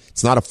a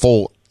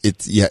full.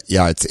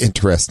 It's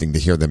interesting to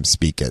hear them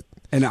speak it.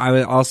 And I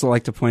would also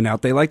like to point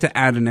out, they like to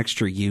add an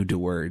extra U to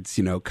words,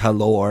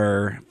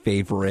 color,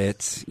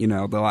 favorite,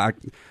 they'll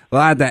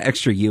add that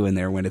extra U in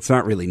there when it's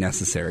not really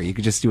necessary. You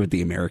could just do it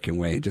the American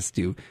way, just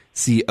do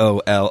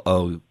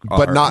COLO.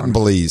 But not in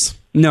Belize.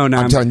 No,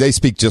 I'm telling you, they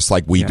speak just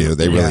like we do.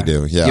 They really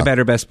do. Yeah. You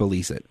better best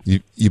believe it.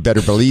 You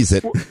better believe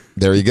it.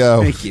 There you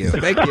go. Thank you.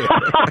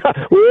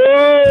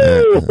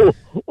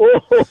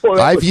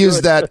 I've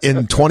used that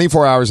in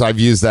 24 hours. I've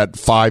used that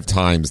 5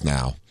 times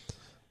now.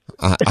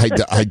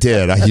 I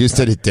did. I used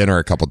it at dinner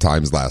a couple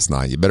times last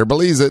night. You better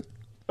believe it.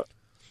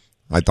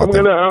 I'm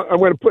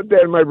gonna put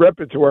that in my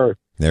repertoire.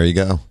 There you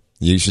go.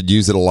 You should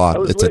use it a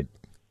lot. It's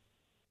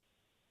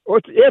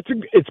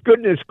good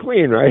and it's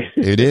clean, right?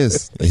 It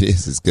is.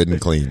 It's good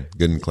and clean.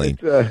 Good and clean.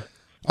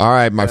 All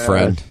right, my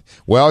friend.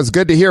 Well, it's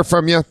good to hear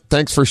from you.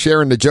 Thanks for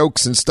sharing the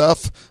jokes and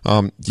stuff.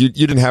 You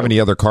didn't have any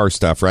other car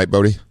stuff, right,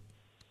 Bodie?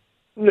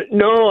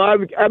 No,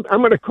 I'm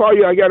going to call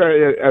you. I got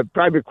a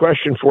private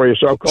question for you,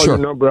 so I'll call your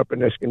number up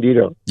in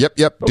Escondido. Yep,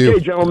 okay, do.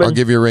 Gentlemen. I'll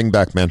give you a ring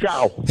back, man.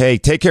 Ciao. Hey,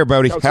 take care,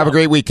 Bodie. Ciao, have a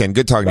great weekend.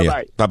 Good talking to you.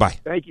 Bye-bye.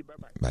 Thank you.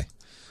 Bye-bye. Bye.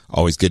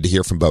 Always good to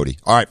hear from Bodie.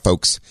 All right,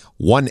 folks.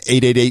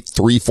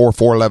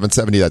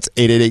 1-888-344-1170. That's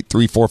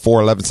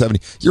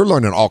 888-344-1170. You're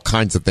learning all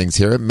kinds of things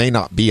here. It may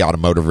not be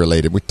automotive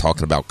related. We're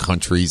talking about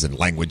countries and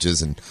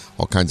languages and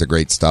all kinds of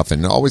great stuff.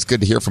 And always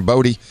good to hear from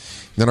Bodie.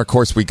 And then, of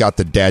course, we got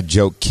the dad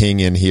joke king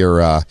in here,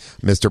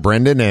 Mr.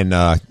 Brendan. And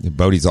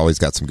Bodie's always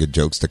got some good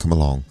jokes to come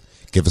along.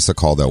 Give us a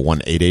call, though,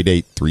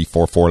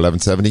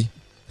 1-888-344-1170.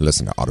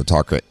 Listen to Auto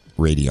Talk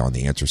Radio on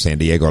The Answer San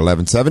Diego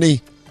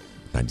 1170.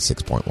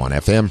 96.1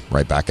 FM.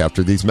 Right back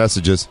after these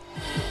messages.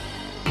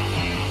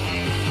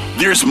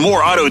 There's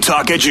more Auto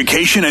Talk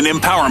education and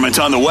empowerment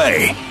on the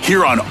way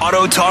here on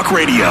Auto Talk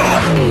Radio.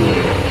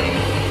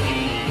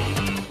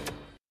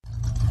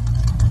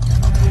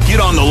 Get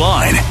on the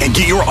line and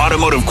get your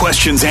automotive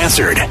questions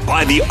answered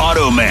by the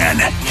Auto Man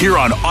here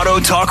on Auto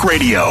Talk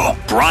Radio.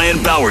 Brian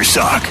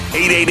Bowersock,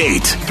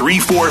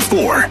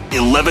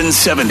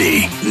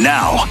 888-344-1170.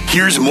 Now,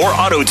 here's more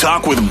Auto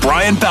Talk with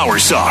Brian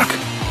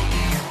Bowersock.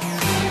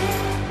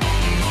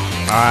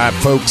 All right,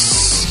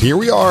 folks, here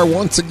we are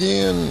once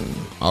again.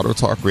 Auto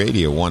Talk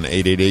Radio,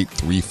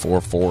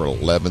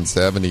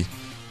 1-888-344-1170.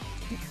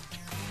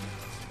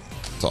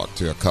 Talk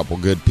to a couple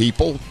good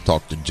people.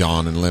 Talk to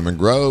John in Lemon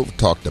Grove.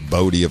 Talk to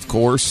Bodie, of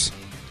course.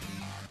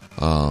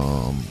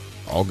 All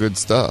good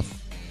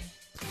stuff.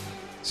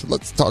 So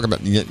let's talk about,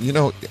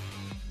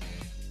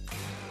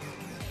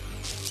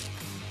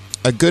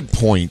 a good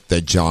point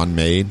that John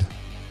made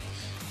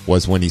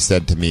was when he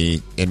said to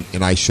me, and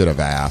I should have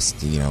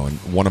asked, and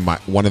one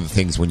of the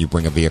things when you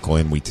bring a vehicle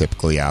in, we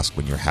typically ask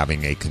when you're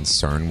having a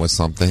concern with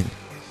something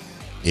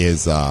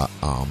is, has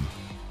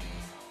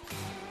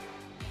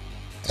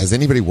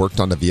anybody worked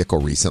on the vehicle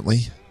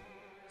recently?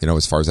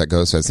 As far as that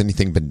goes, has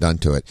anything been done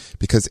to it?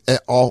 Because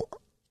no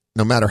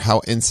matter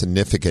how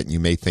insignificant you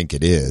may think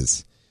it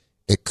is,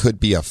 it could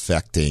be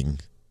affecting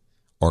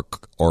or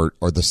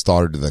the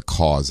start of the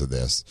cause of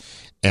this.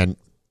 And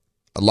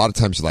a lot of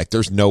times you're like,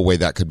 there's no way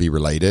that could be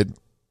related.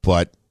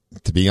 But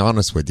to be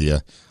honest with you,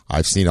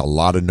 I've seen a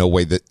lot of no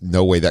way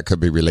that could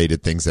be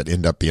related things that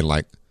end up being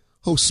like,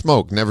 oh,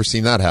 smoke, never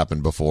seen that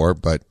happen before.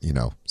 But,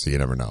 so you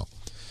never know.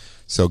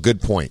 So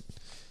good point.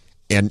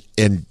 And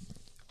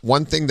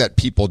one thing that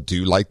people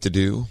do like to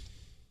do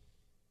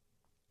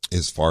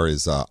as far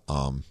as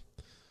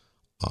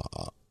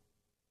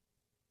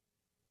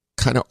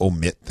kind of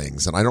omit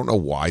things, and I don't know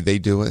why they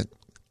do it.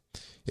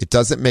 It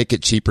doesn't make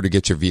it cheaper to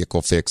get your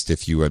vehicle fixed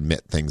if you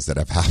admit things that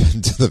have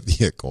happened to the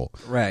vehicle.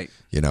 Right.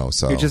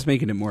 So you're just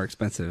making it more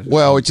expensive.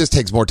 Well, it just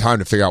takes more time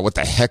to figure out what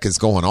the heck is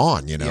going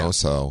on,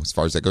 So as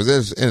far as that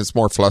goes, and it's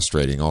more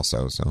frustrating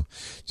also. So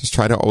just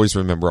try to always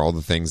remember all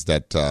the things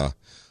that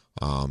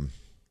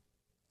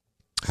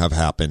have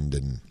happened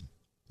and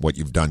what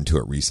you've done to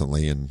it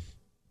recently, and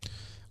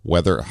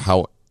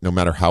no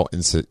matter how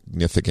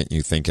insignificant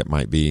you think it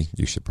might be,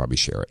 you should probably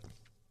share it.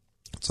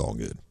 It's all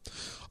good.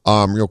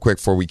 Real quick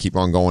before we keep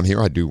on going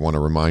here, I do want to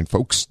remind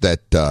folks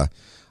that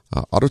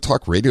Auto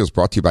Talk Radio is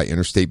brought to you by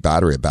Interstate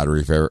Battery, a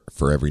battery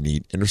for every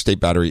need. Interstate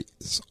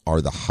batteries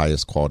are the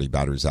highest quality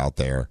batteries out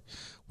there.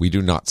 We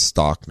do not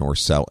stock nor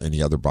sell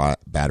any other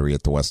battery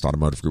at the West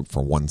Automotive Group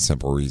for one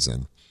simple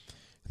reason,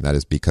 and that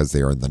is because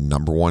they are the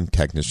number one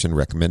technician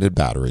recommended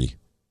battery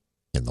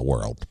in the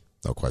world.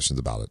 No questions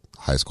about it.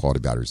 Highest quality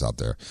batteries out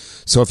there.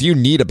 So if you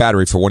need a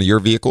battery for one of your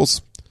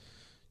vehicles,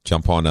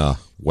 jump on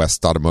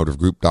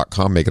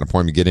westautomotivegroup.com, make an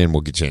appointment, get in,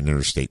 we'll get you an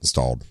Interstate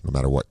installed, no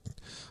matter what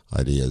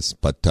it is.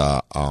 But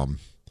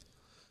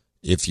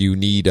if you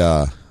need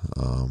a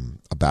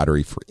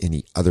battery for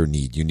any other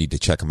need, you need to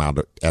check them out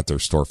at their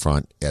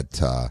storefront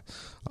at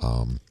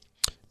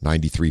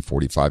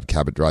 9345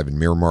 Cabot Drive in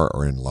Miramar,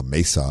 or in La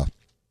Mesa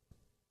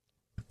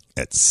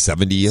at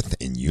 70th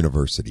and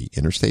University.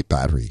 Interstate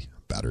Battery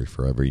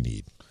for every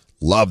need.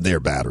 Love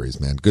their batteries,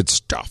 man. Good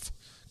stuff.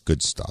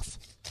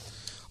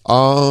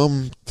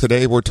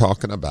 Today we're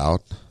talking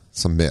about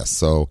some myths.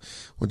 So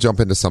we'll jump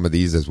into some of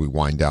these as we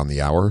wind down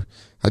the hour.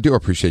 I do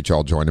appreciate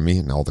y'all joining me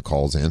and all the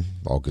calls in.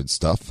 All good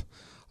stuff.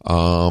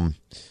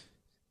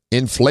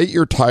 Inflate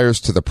your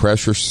tires to the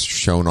pressure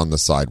shown on the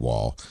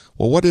sidewall.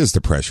 Well, what is the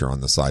pressure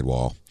on the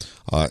sidewall?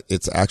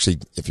 It's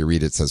actually, if you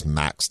read it, it says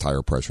max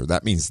tire pressure.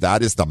 That means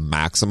that is the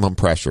maximum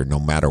pressure, no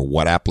matter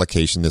what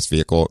application this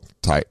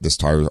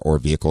tire or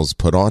vehicle is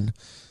put on,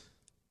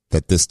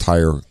 that this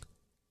tire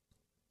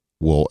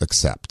will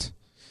accept.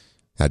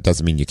 That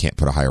doesn't mean you can't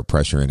put a higher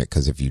pressure in it,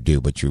 because if you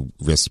do, but you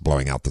risk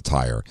blowing out the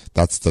tire.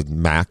 That's the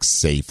max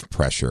safe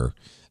pressure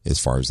as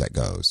far as that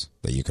goes,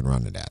 that you can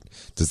run it at.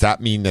 Does that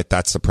mean that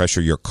that's the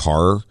pressure your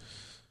car,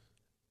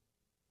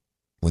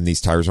 when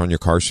these tires on your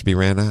car, should be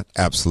ran at?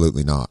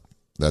 Absolutely not.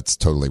 That's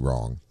totally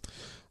wrong.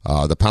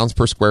 The pounds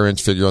per square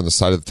inch figure on the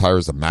side of the tire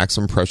is the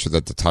maximum pressure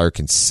that the tire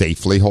can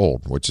safely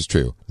hold, which is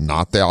true,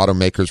 not the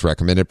automaker's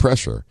recommended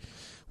pressure,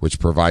 which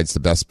provides the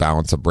best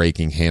balance of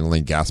braking,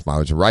 handling, gas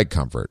mileage, and ride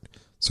comfort.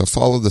 So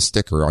follow the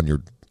sticker on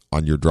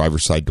your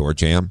driver's side door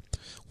jamb,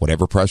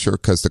 whatever pressure,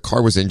 because the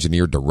car was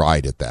engineered to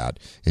ride at that.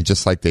 And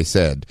just like they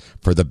said,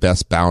 for the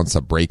best balance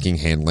of braking,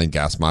 handling,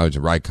 gas mileage,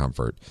 and ride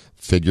comfort.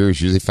 Figure is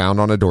usually found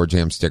on a door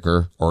jamb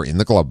sticker or in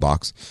the glove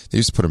box. They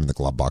used to put them in the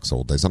glove box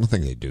old days. I don't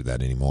think they do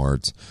that anymore.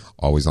 It's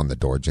always on the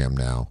door jamb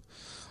now.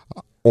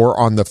 Or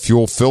on the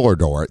fuel filler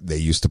door. They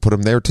used to put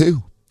them there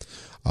too.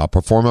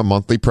 Perform a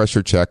monthly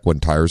pressure check when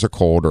tires are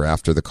cold or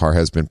after the car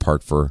has been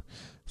parked for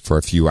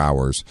a few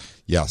hours.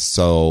 Yes,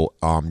 so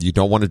you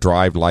don't want to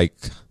drive like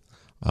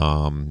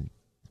down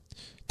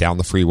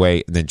the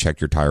freeway and then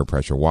check your tire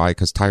pressure. Why?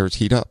 Because tires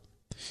heat up.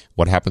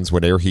 What happens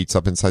when air heats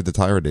up inside the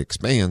tire? It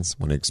expands.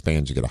 When it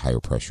expands, you get a higher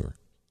pressure.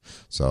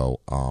 So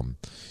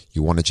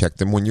you want to check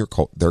them when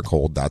they're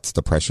cold. That's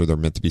the pressure they're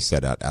meant to be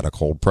set at a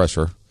cold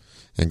pressure,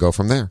 and go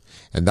from there.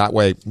 And that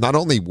way, not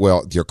only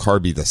will your car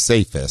be the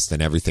safest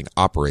and everything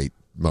operate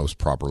most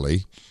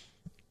properly,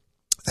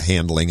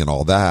 handling and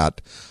all that,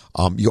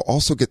 you'll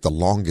also get the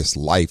longest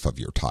life of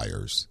your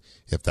tires,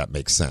 if that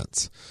makes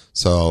sense.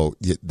 So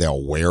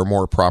they'll wear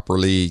more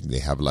properly, they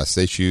have less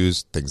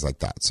issues, things like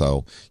that.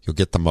 So you'll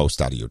get the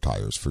most out of your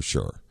tires for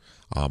sure.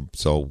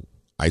 So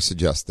I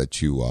suggest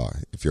that you,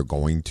 if you're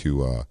going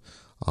to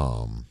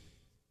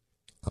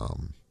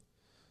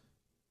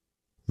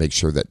make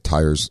sure that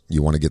tires,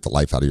 you want to get the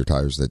life out of your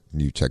tires, that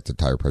you check the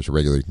tire pressure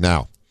regularly.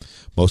 Now,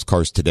 most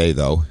cars today,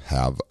 though,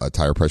 have a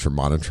tire pressure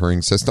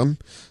monitoring system.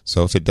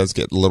 So if it does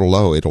get a little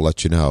low, it'll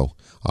let you know.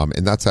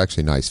 And that's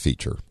actually a nice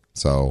feature.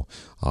 So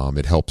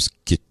it helps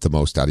get the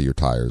most out of your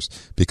tires.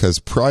 Because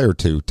prior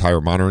to tire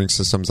monitoring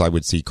systems, I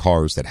would see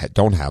cars that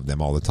don't have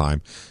them all the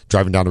time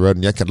driving down the road,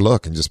 and you could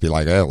look and just be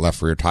like, hey,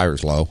 left rear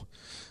tire's low.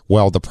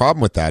 Well, the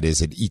problem with that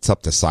is it eats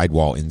up the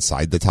sidewall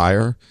inside the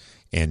tire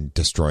and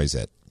destroys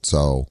it.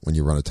 So when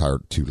you run a tire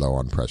too low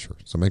on pressure.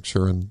 So make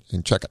sure and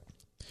check it.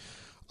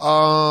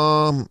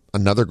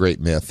 Another great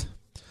myth.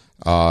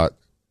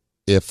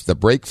 If the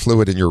brake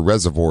fluid in your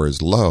reservoir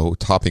is low,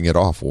 topping it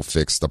off will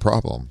fix the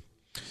problem.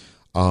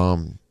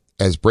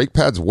 As brake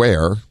pads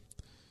wear,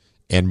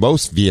 and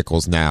most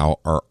vehicles now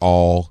are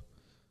all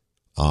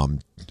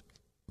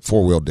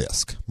four-wheel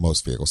disc,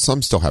 most vehicles.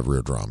 Some still have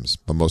rear drums,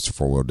 but most are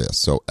four-wheel disc.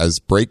 So as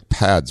brake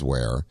pads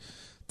wear,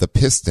 the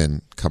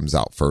piston comes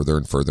out further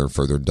and further and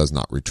further and does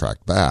not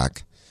retract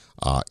back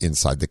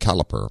inside the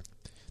caliper.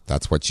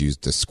 That's what's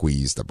used to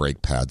squeeze the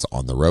brake pads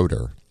on the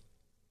rotor.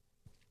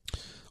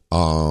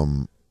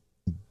 The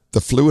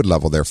fluid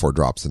level, therefore,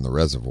 drops in the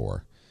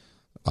reservoir.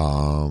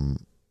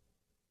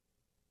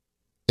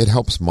 It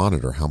helps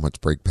monitor how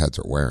much brake pads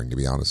are wearing, to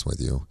be honest with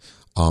you.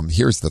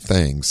 Here's the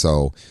thing.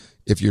 So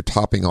if you're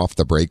topping off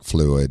the brake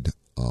fluid,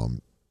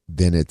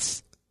 then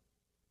it's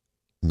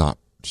not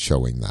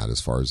showing that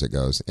as far as it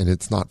goes. And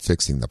it's not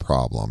fixing the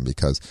problem,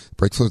 because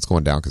brake fluid's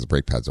going down because the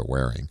brake pads are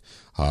wearing.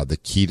 The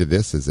key to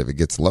this is if it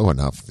gets low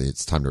enough,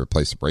 it's time to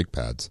replace the brake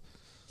pads.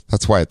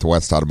 That's why at the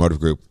West Automotive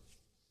Group,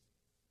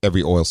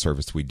 every oil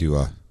service, we do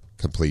a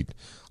complete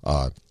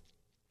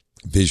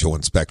visual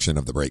inspection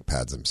of the brake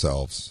pads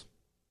themselves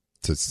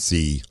to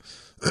see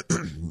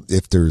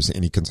if there's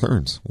any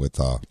concerns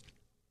with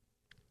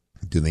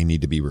do they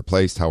need to be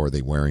replaced, how are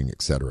they wearing,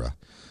 etc.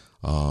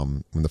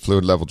 When the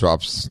fluid level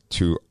drops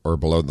to or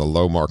below the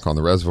low mark on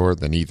the reservoir,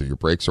 then either your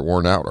brakes are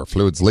worn out or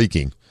fluid's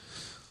leaking.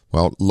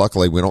 Well,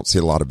 luckily, we don't see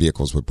a lot of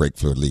vehicles with brake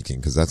fluid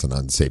leaking, because that's an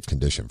unsafe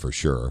condition for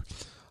sure.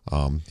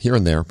 Here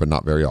and there, but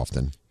not very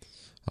often.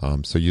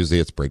 So usually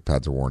it's brake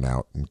pads are worn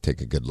out, and take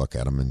a good look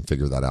at them and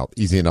figure that out.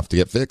 Easy enough to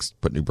get fixed.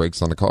 Put new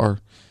brakes on the car.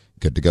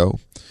 Good to go.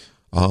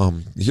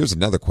 Here's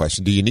another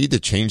question. Do you need to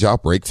change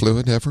out brake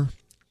fluid ever?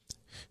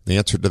 The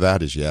answer to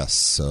that is yes.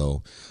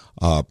 So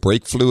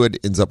brake fluid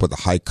ends up with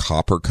a high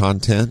copper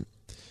content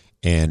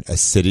and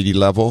acidity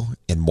level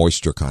and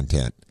moisture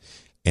content.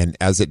 And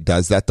as it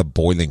does that, the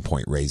boiling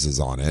point raises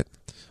on it,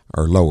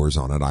 or lowers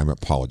on it. I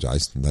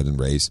apologize. That didn't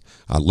raise.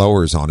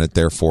 Lowers on it,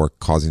 therefore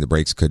causing the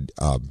brakes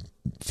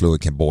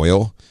fluid can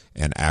boil.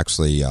 And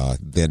actually,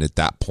 then at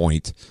that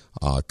point,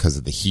 because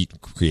of the heat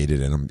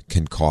created in them,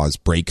 can cause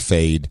brake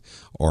fade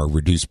or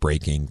reduce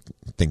braking,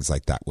 things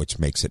like that, which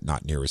makes it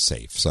not near as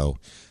safe. So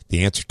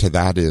the answer to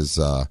that is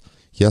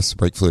yes,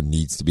 brake fluid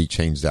needs to be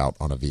changed out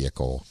on a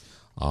vehicle.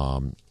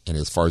 And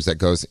as far as that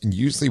goes, and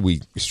usually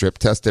we strip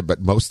test it,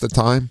 but most of the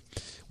time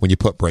when you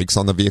put brakes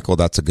on the vehicle,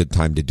 that's a good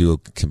time to do a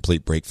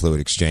complete brake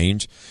fluid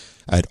exchange.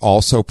 It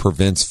also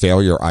prevents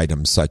failure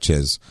items such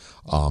as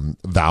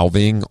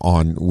valving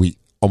on.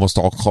 Almost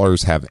all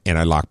cars have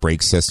anti-lock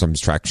brake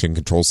systems, traction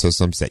control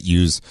systems that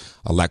use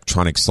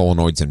electronic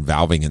solenoids and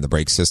valving in the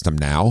brake system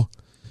now.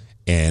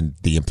 And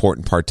the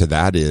important part to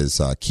that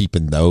is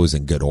keeping those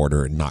in good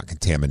order and not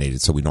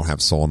contaminated, so we don't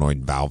have solenoid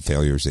and valve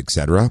failures,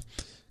 etc.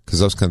 Because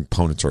those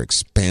components are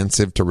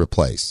expensive to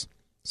replace.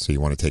 So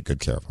you want to take good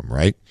care of them,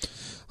 right?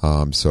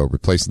 So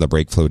replacing the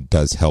brake fluid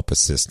does help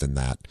assist in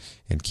that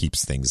and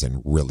keeps things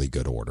in really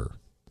good order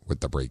with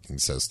the braking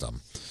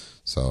system.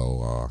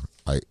 So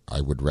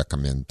I would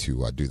recommend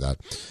to do that.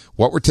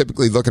 What we're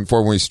typically looking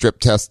for when we strip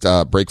test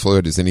brake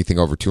fluid is anything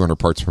over 200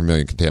 parts per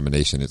million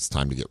contamination. It's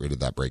time to get rid of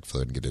that brake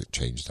fluid and get it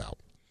changed out.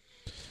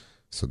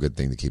 So good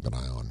thing to keep an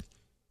eye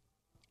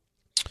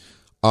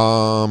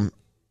on.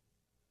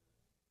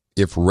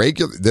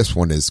 This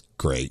one is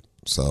great.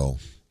 So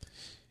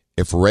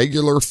if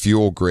regular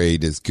fuel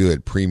grade is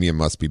good, premium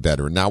must be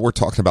better. Now we're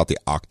talking about the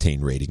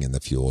octane rating in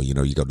the fuel. You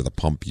know, you go to the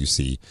pump, you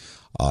see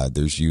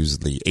there's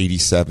usually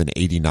 87,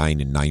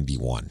 89, and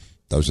 91.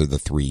 Those are the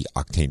 3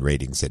 octane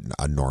ratings in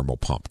a normal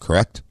pump,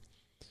 correct?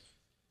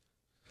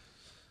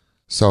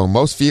 So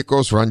most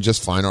vehicles run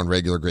just fine on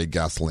regular grade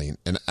gasoline.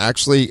 And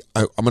actually,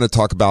 I'm going to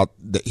talk about,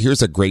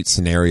 here's a great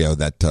scenario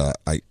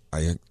that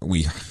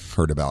we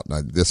heard about.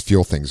 Now, this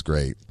fuel thing's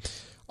great.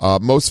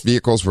 Most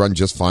vehicles run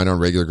just fine on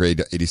regular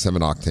grade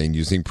 87 octane.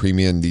 Using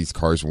premium, these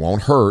cars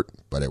won't hurt,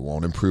 but it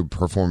won't improve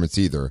performance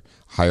either.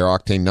 Higher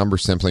octane number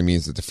simply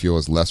means that the fuel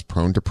is less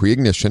prone to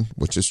pre-ignition,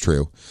 which is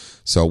true.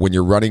 So when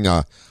you're running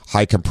a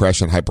high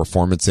compression, high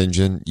performance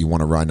engine, you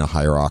want to run a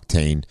higher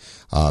octane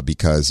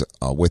because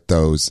with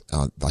those,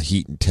 the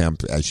heat and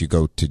temp, as you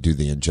go to do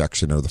the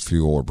injection of the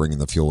fuel or bringing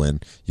the fuel in,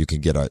 you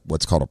can get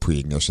what's called a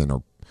pre-ignition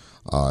or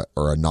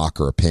a knock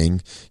or a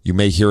ping. You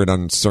may hear it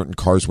on certain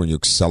cars when you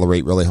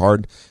accelerate really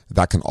hard.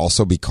 That can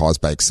also be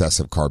caused by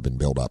excessive carbon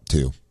buildup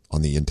too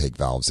on the intake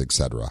valves,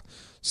 etc.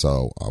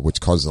 So,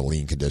 which causes a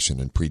lean condition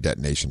and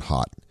pre-detonation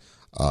hot.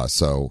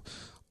 So,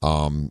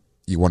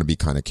 you want to be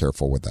kind of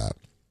careful with that.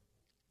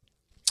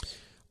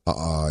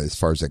 As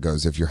far as that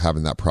goes, if you're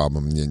having that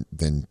problem,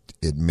 then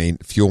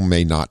fuel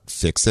may not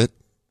fix it,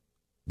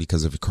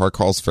 because if your car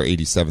calls for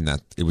 87,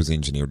 that it was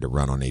engineered to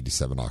run on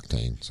 87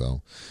 octane.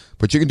 So,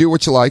 but you can do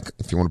what you like.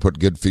 If you want to put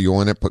good fuel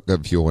in it, put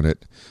good fuel in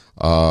it.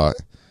 A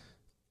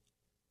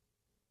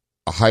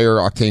higher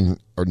octane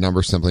or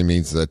number simply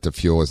means that the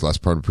fuel is less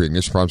prone to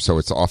pre-ignition problems, so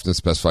it's often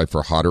specified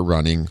for hotter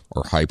running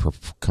or high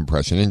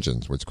compression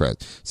engines, which is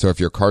great. So if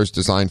your car is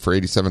designed for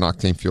 87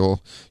 octane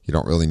fuel, you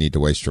don't really need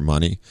to waste your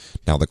money.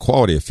 Now, the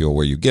quality of fuel,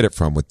 where you get it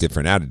from with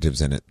different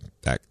additives in it,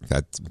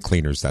 that's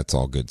cleaners, that's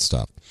all good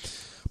stuff.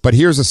 But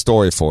here's a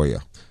story for you.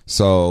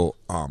 So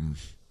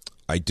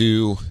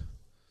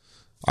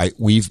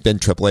we've been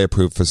AAA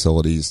approved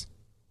facilities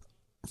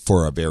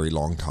for a very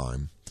long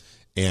time.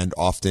 And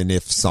often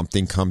if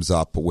something comes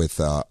up with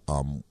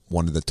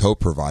one of the tow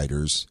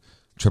providers,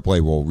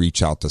 AAA will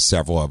reach out to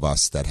several of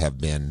us that have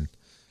been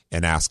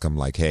and ask them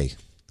like, hey,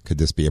 could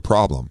this be a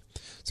problem?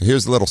 So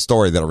here's a little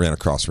story that I ran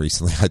across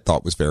recently I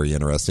thought was very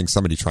interesting.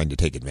 Somebody trying to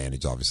take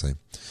advantage, obviously.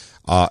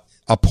 A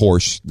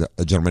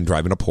gentleman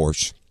driving a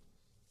Porsche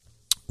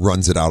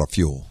runs it out of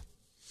fuel.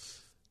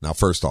 Now,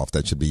 first off,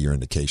 that should be your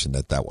indication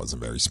that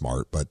wasn't very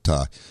smart. But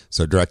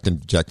so direct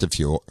injected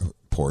fuel,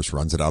 Porsche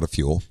runs it out of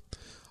fuel.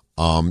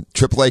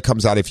 AAA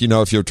comes out. If you're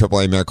a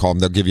AAA man, call them.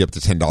 They'll give you up to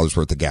 $10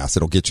 worth of gas.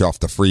 It'll get you off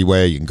the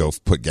freeway. You can go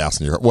put gas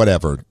in your,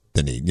 whatever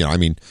the need.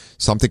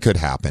 Something could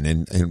happen,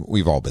 and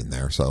we've all been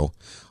there. So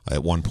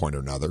at one point or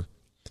another.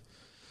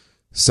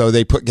 So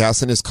they put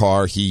gas in his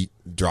car. He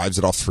drives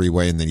it off the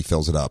freeway, and then he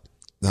fills it up.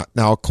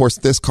 Now, of course,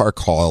 this car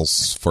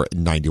calls for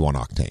 91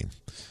 octane,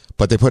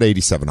 but they put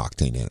 87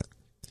 octane in it.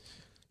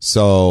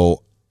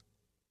 So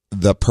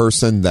the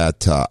person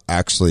that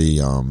actually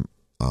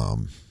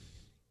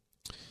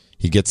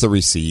he gets a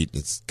receipt.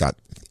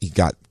 He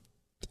got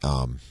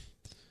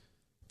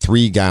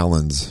 3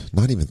 gallons,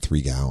 not even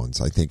 3 gallons.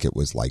 I think it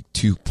was like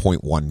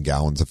 2.1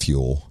 gallons of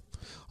fuel.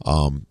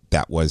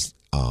 That was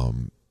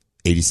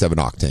 87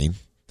 octane.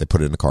 They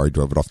put it in the car. He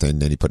drove it off there,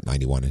 and then he put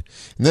 91 in.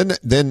 And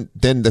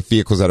then the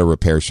vehicle's at a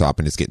repair shop,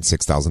 and it's getting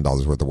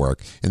 $6,000 worth of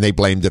work. And they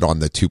blamed it on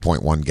the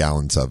 2.1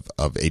 gallons of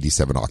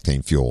 87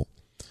 octane fuel.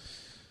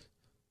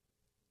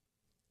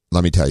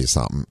 Let me tell you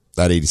something.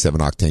 That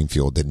 87 octane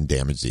fuel didn't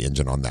damage the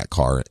engine on that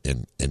car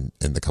in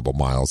the couple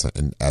miles.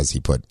 And as he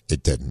put,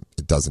 it didn't.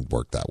 It doesn't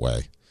work that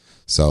way.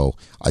 So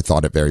I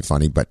thought it very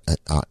funny, but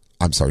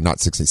I'm sorry, not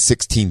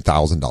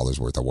 $16,000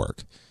 worth of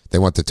work. They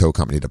want the tow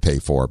company to pay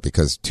for it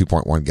because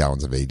 2.1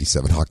 gallons of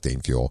 87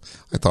 octane fuel.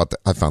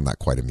 I found that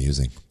quite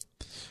amusing.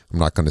 I'm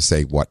not going to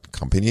say what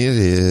company it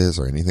is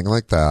or anything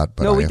like that.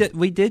 But no,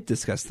 we did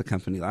discuss the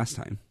company last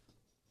time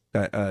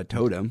that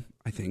towed him,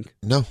 I think.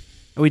 No.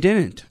 We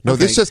didn't. No,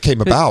 okay. This just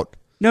came about.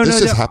 No,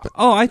 this just happened.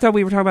 Oh, I thought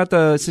we were talking about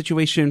the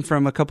situation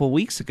from a couple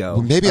weeks ago.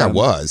 Well, maybe I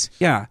was.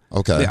 Yeah.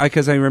 Okay.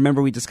 Because I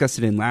remember we discussed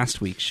it in last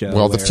week's show.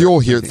 Well, the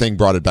fuel here thing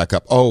brought it back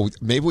up. Oh,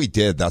 maybe we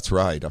did. That's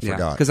right. I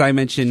forgot. Because I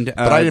mentioned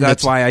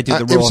that's why I do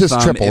the rule of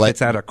thumb. Triple if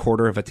it's at a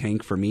quarter of a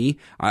tank for me,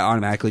 I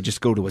automatically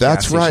just go to a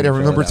That's gas right. station I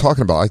remember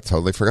talking about it. I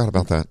totally forgot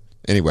about that.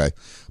 Anyway,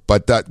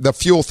 but the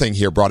fuel thing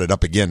here brought it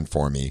up again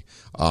for me.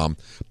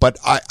 But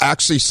I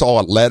actually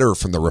saw a letter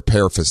from the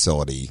repair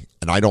facility,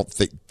 and I don't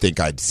think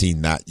I'd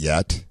seen that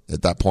yet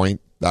at that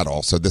point. That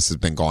also, this has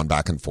been going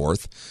back and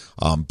forth.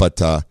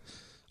 But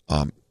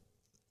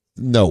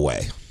no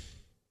way.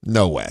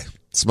 No way.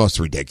 It's the most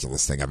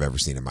ridiculous thing I've ever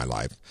seen in my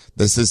life.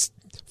 This is,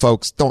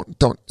 folks, don't,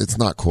 it's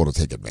not cool to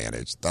take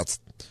advantage. That's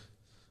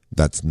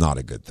not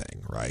a good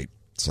thing, right?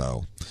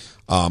 So,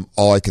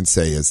 all I can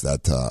say is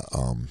that,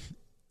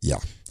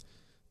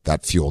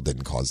 that fuel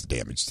didn't cause the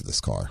damage to this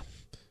car.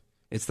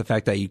 It's the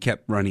fact that you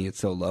kept running it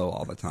so low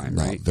all the time,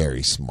 right? Not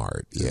very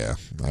smart. Yeah,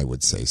 I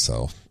would say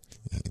so.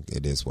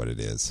 It is what it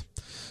is.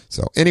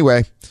 So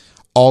anyway,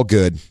 all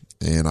good.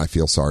 And I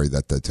feel sorry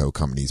that the tow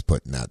company's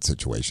put in that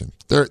situation.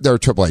 They're a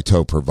AAA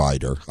tow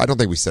provider. I don't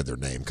think we said their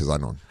name because I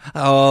don't.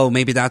 Oh,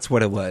 maybe that's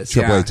what it was.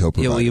 AAA tow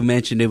provider. Yeah, well, you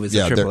mentioned it was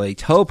a AAA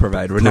tow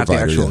provider, not the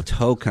actual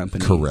tow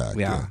company. Correct.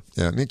 Yeah.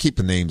 And keep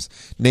the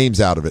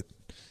names out of it.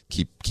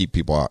 Keep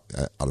people out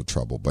of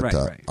trouble. But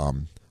right.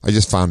 I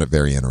just found it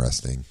very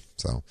interesting.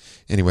 So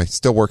anyway,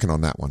 still working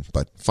on that one,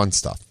 but fun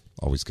stuff.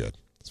 Always good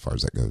as far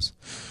as that goes.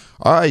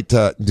 All right.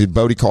 Did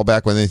Bodie call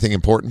back with anything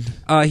important?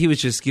 He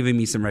was just giving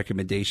me some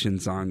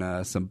recommendations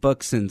on some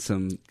books and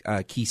some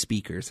key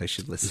speakers I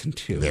should listen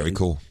to. Very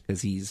cool.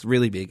 Because he's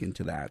really big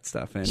into that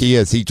stuff. And he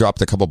is. He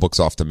dropped a couple books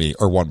off to me,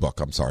 or one book,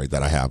 I'm sorry,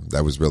 that I have.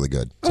 That was really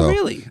good. Oh,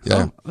 really?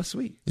 Yeah. Oh,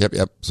 sweet. Yep.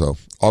 So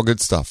all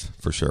good stuff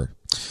for sure.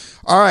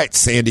 All right,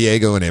 San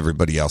Diego and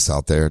everybody else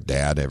out there,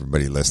 Dad,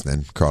 everybody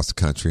listening across the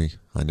country.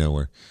 I know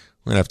we're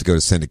going to have to go to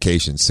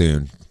syndication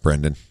soon,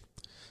 Brendan.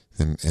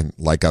 And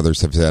like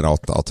others have said, I'll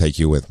take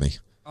you with me.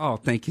 Oh,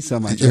 thank you so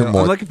much. I'm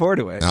looking forward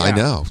to it. I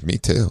know. Me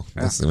too.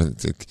 Yeah.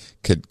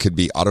 It could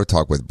be Auto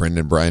Talk with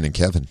Brendan, Brian, and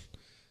Kevin.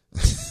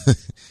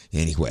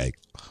 Anyway,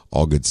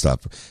 all good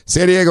stuff.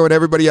 San Diego and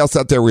everybody else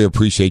out there, we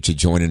appreciate you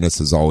joining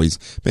us as always.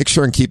 Make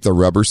sure and keep the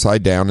rubber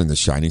side down and the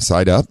shiny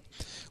side up.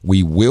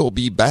 We will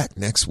be back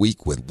next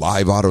week with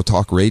live Auto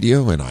Talk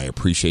Radio, and I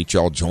appreciate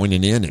y'all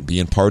joining in and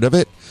being part of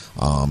it.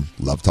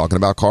 Love talking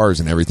about cars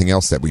and everything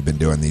else that we've been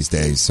doing these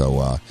days.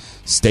 So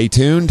stay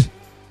tuned.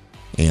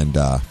 And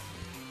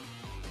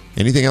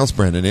anything else,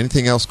 Brendan?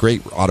 Anything else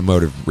great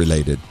automotive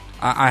related?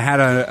 I had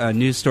a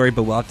news story,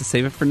 but we'll have to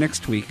save it for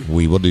next week.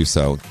 We will do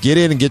so. Get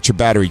in and get your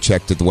battery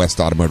checked at the West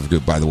Automotive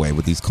Group, by the way,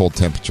 with these cold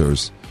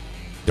temperatures.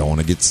 Don't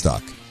want to get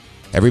stuck.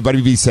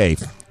 Everybody be safe.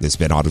 This has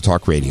been Auto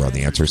Talk Radio on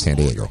The Answer San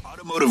Diego.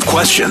 Automotive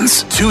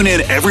questions. Tune in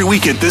every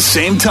week at this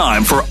same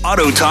time for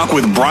Auto Talk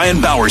with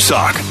Brian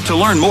Bowersock. To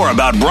learn more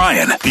about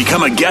Brian,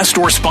 become a guest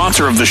or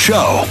sponsor of the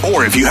show,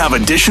 or if you have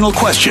additional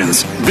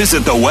questions,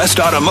 visit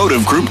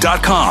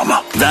thewestautomotivegroup.com.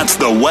 That's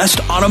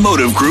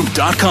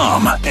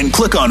thewestautomotivegroup.com and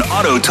click on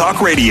Auto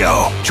Talk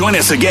Radio. Join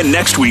us again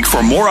next week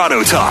for more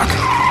Auto Talk.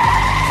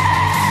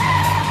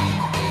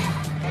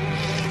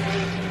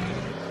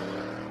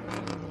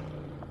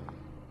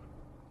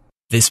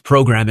 This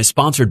program is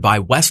sponsored by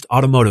West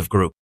Automotive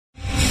Group.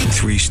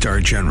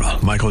 3-star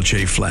General Michael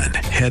J. Flynn,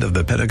 head of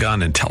the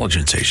Pentagon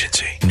Intelligence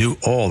Agency, knew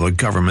all the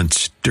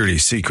government's dirty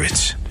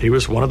secrets. He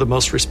was one of the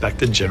most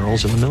respected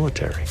generals in the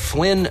military.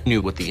 Flynn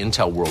knew what the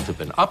intel world had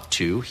been up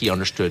to. He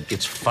understood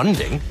its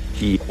funding.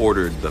 He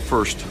ordered the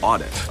first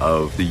audit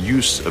of the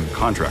use of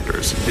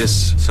contractors.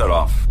 This set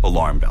off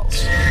alarm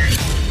bells.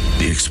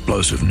 The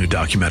explosive new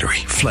documentary,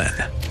 Flynn,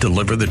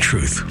 Deliver the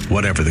Truth,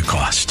 Whatever the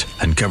Cost,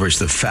 uncovers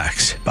the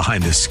facts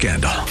behind this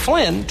scandal.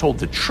 Flynn told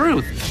the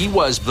truth. He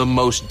was the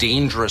most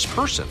dangerous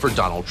person for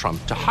Donald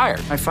Trump to hire.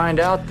 I find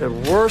out the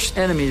worst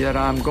enemy that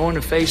I'm going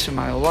to face in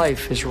my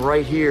life is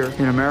right here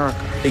in America.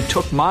 They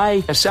took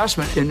my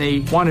assessment and they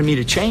wanted me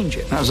to change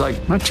it. And I was like,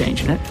 I'm not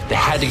changing it. They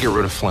had to get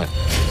rid of Flynn.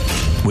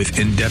 With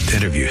in-depth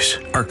interviews,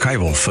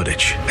 archival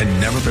footage,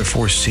 and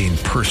never-before-seen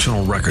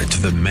personal records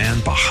of the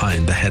man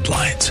behind the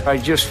headlines. I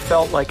just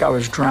felt like I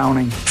was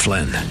drowning.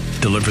 Flynn,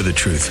 Deliver the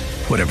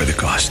Truth, Whatever the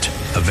Cost.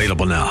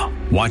 Available now.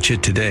 Watch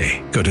it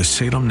today. Go to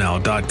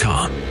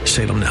salemnow.com.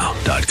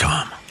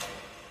 salemnow.com.